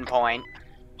stand point.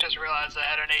 Just realized I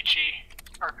had an HE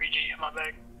RPG in my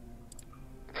bag.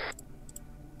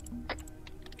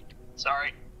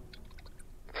 Sorry.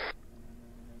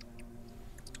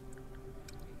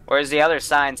 Where's the other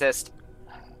scientist?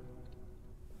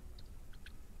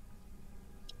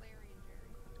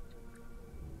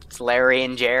 It's Larry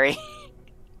and Jerry.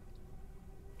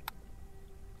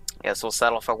 Guess we'll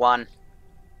settle for one.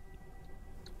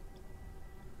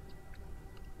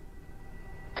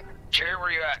 Jerry, where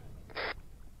you at?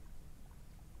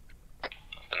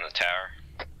 In the tower.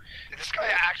 Did this guy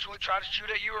actually try to shoot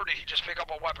at you, or did he just pick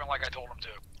up a weapon like I told him to?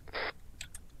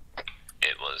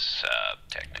 It was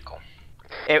technical.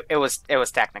 It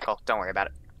was technical. Don't worry about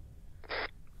it.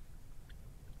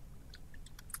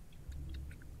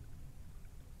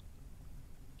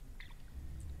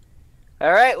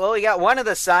 All right. Well, we got one of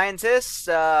the scientists.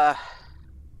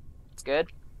 It's good.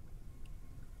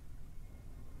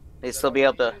 They still be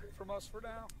able to. From us for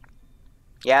now?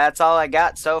 Yeah, that's all I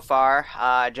got so far.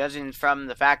 Judging from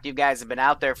the fact you guys have been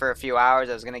out there for a few hours,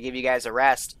 I was gonna give you guys a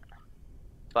rest.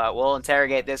 But we'll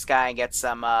interrogate this guy and get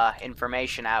some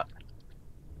information out.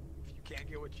 If you can't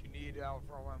get what you need out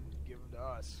from him, give him to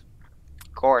us.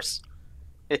 Of course.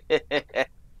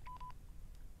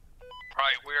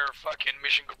 Right, we're fucking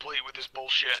mission complete with this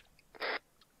bullshit.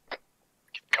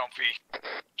 Get comfy.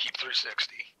 Keep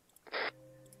 360.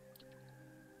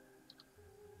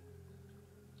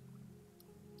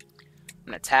 I'm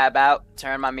gonna tab out,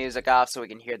 turn my music off so we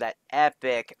can hear that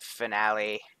epic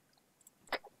finale.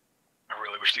 I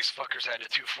really wish these fuckers had a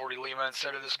 240 Lima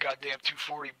instead of this goddamn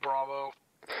 240 Bravo.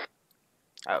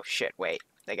 Oh shit, wait.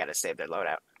 They gotta save their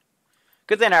loadout.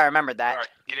 Good thing I remembered that. Alright,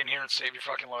 get in here and save your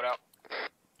fucking loadout.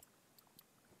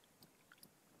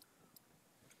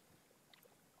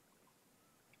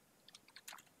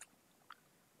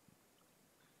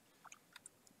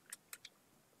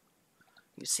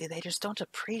 You see, they just don't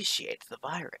appreciate the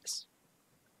virus.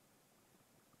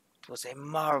 It was a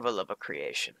marvel of a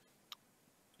creation.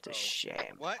 It's a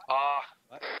shame. What?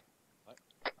 What?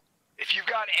 If you've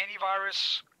got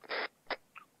antivirus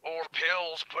or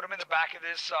pills, put them in the back of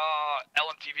this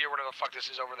LMTV or whatever the fuck this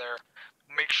is over there.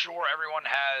 Make sure everyone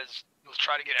has. Let's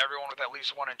try to get everyone with at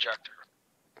least one injector.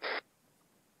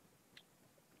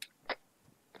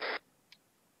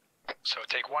 So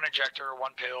take one injector,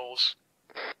 one pills.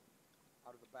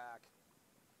 Out of the back.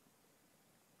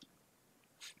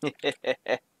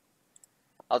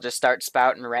 I'll just start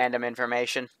spouting random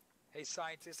information. Hey,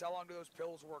 scientists, how long do those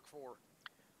pills work for?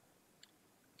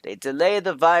 They delay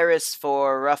the virus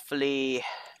for roughly,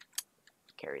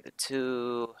 carry the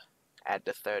 2, add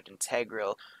the 3rd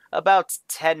integral, about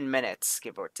 10 minutes,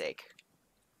 give or take.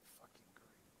 Fucking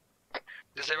great.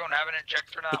 Does everyone have an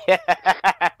injector now? Yeah.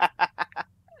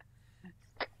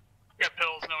 Yeah,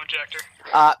 pills, no injector.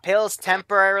 Pills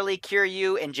temporarily cure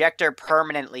you, injector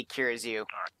permanently cures you.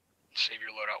 Alright, save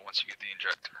your loadout once you get the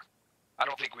injector. I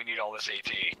don't think we need all this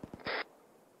AT.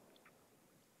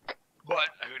 But,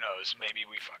 who knows, maybe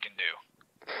we fucking do.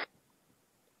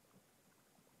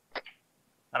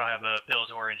 I don't have the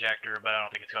pills or injector, but I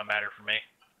don't think it's gonna matter for me.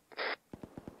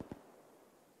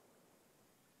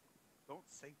 Don't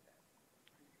say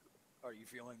that. Are you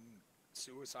feeling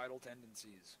suicidal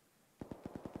tendencies?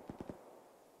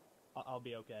 I'll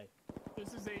be okay.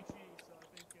 This is HE, so I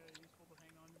think useful to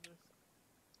hang on to this.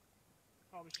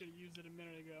 Probably should have used it a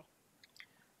minute ago.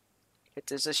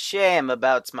 It is a shame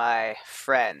about my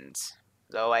friends,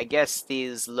 though I guess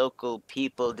these local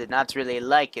people did not really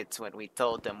like it when we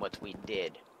told them what we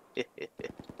did. The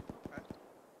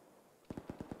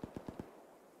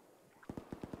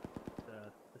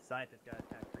scientist got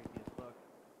attacked creepy as fuck.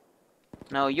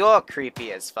 No, you're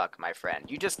creepy as fuck, my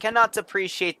friend. You just cannot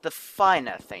appreciate the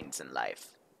finer things in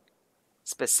life.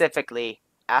 Specifically,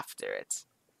 after it.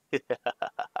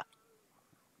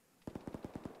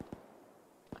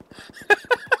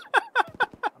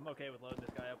 I'm okay with loading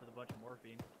this guy up with a bunch of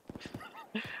morphine.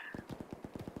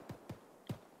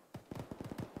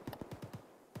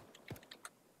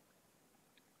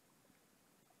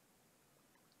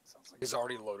 Sounds like he's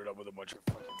already loaded up with a bunch of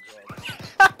fucking drugs.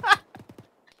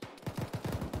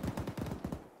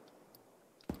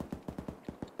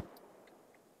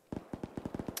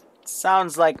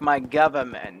 Sounds like my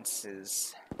government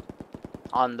is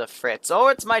on the fritz.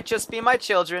 Or it might just be my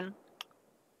children.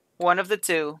 One of the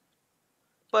two.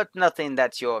 But nothing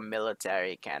that your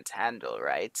military can't handle,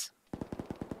 right?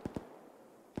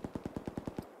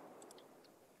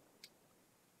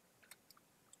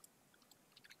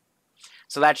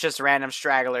 So that's just random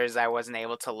stragglers I wasn't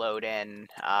able to load in.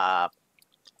 If I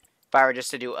were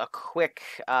just to do a quick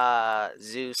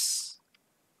Zeus,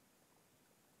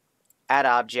 add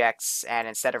objects, and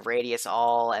instead of radius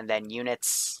all, and then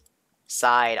units,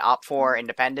 side, op4,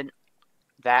 independent,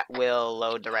 that will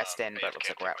load the rest in, but it looks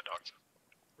like we're out.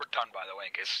 We're done, by the way,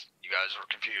 in case you guys were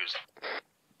confused.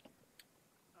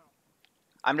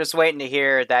 I'm just waiting to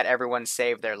hear that everyone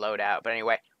saved their loadout, but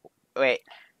anyway, wait.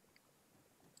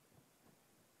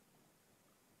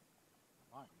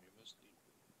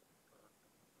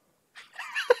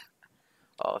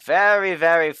 Oh, very,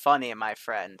 very funny, my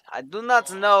friend. I do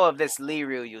not know of this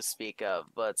Liru you speak of,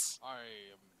 but... I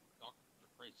am Dr.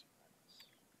 Crazy Pants.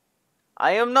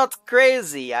 I am not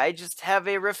crazy, I just have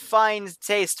a refined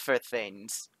taste for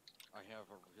things. I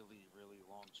have a really, really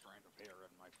long strand of hair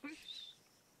in my face.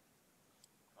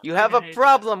 You have a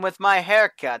problem with my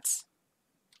haircut.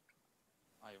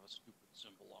 I have a stupid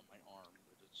symbol on my arm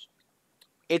that is...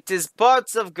 It is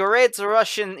part of Great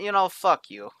Russian, you know,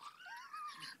 fuck you.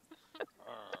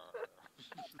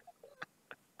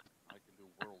 I can do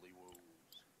whirly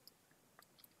woos.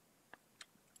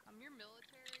 Your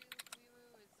military,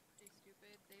 Liru, is pretty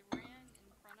stupid. They ran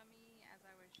in front of me as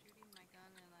I was shooting my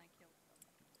gun and I killed them.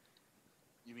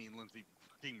 You mean Lindsay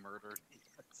fucking murdered me?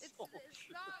 It's not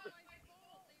my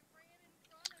fault. They ran in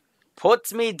front of me.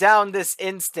 Put me down this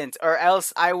instant, or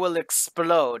else I will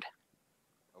explode.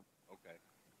 Oh, okay.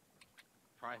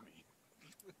 Try me.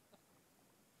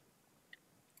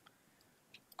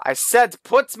 I said,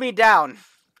 put me down.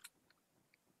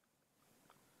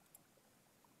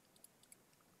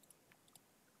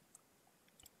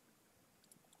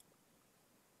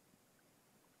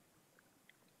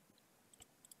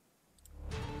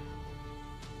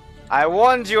 I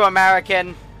warned you,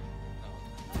 American.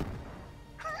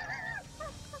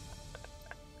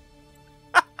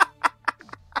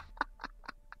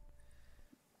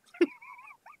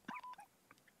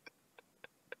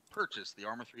 Purchase the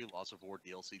Arma 3 Laws of War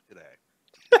DLC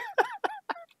today.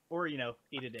 Or, you know,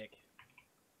 eat a dick.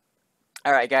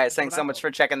 Alright, guys, thanks so much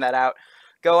for checking that out.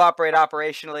 Go operate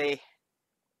operationally.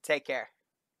 Take care.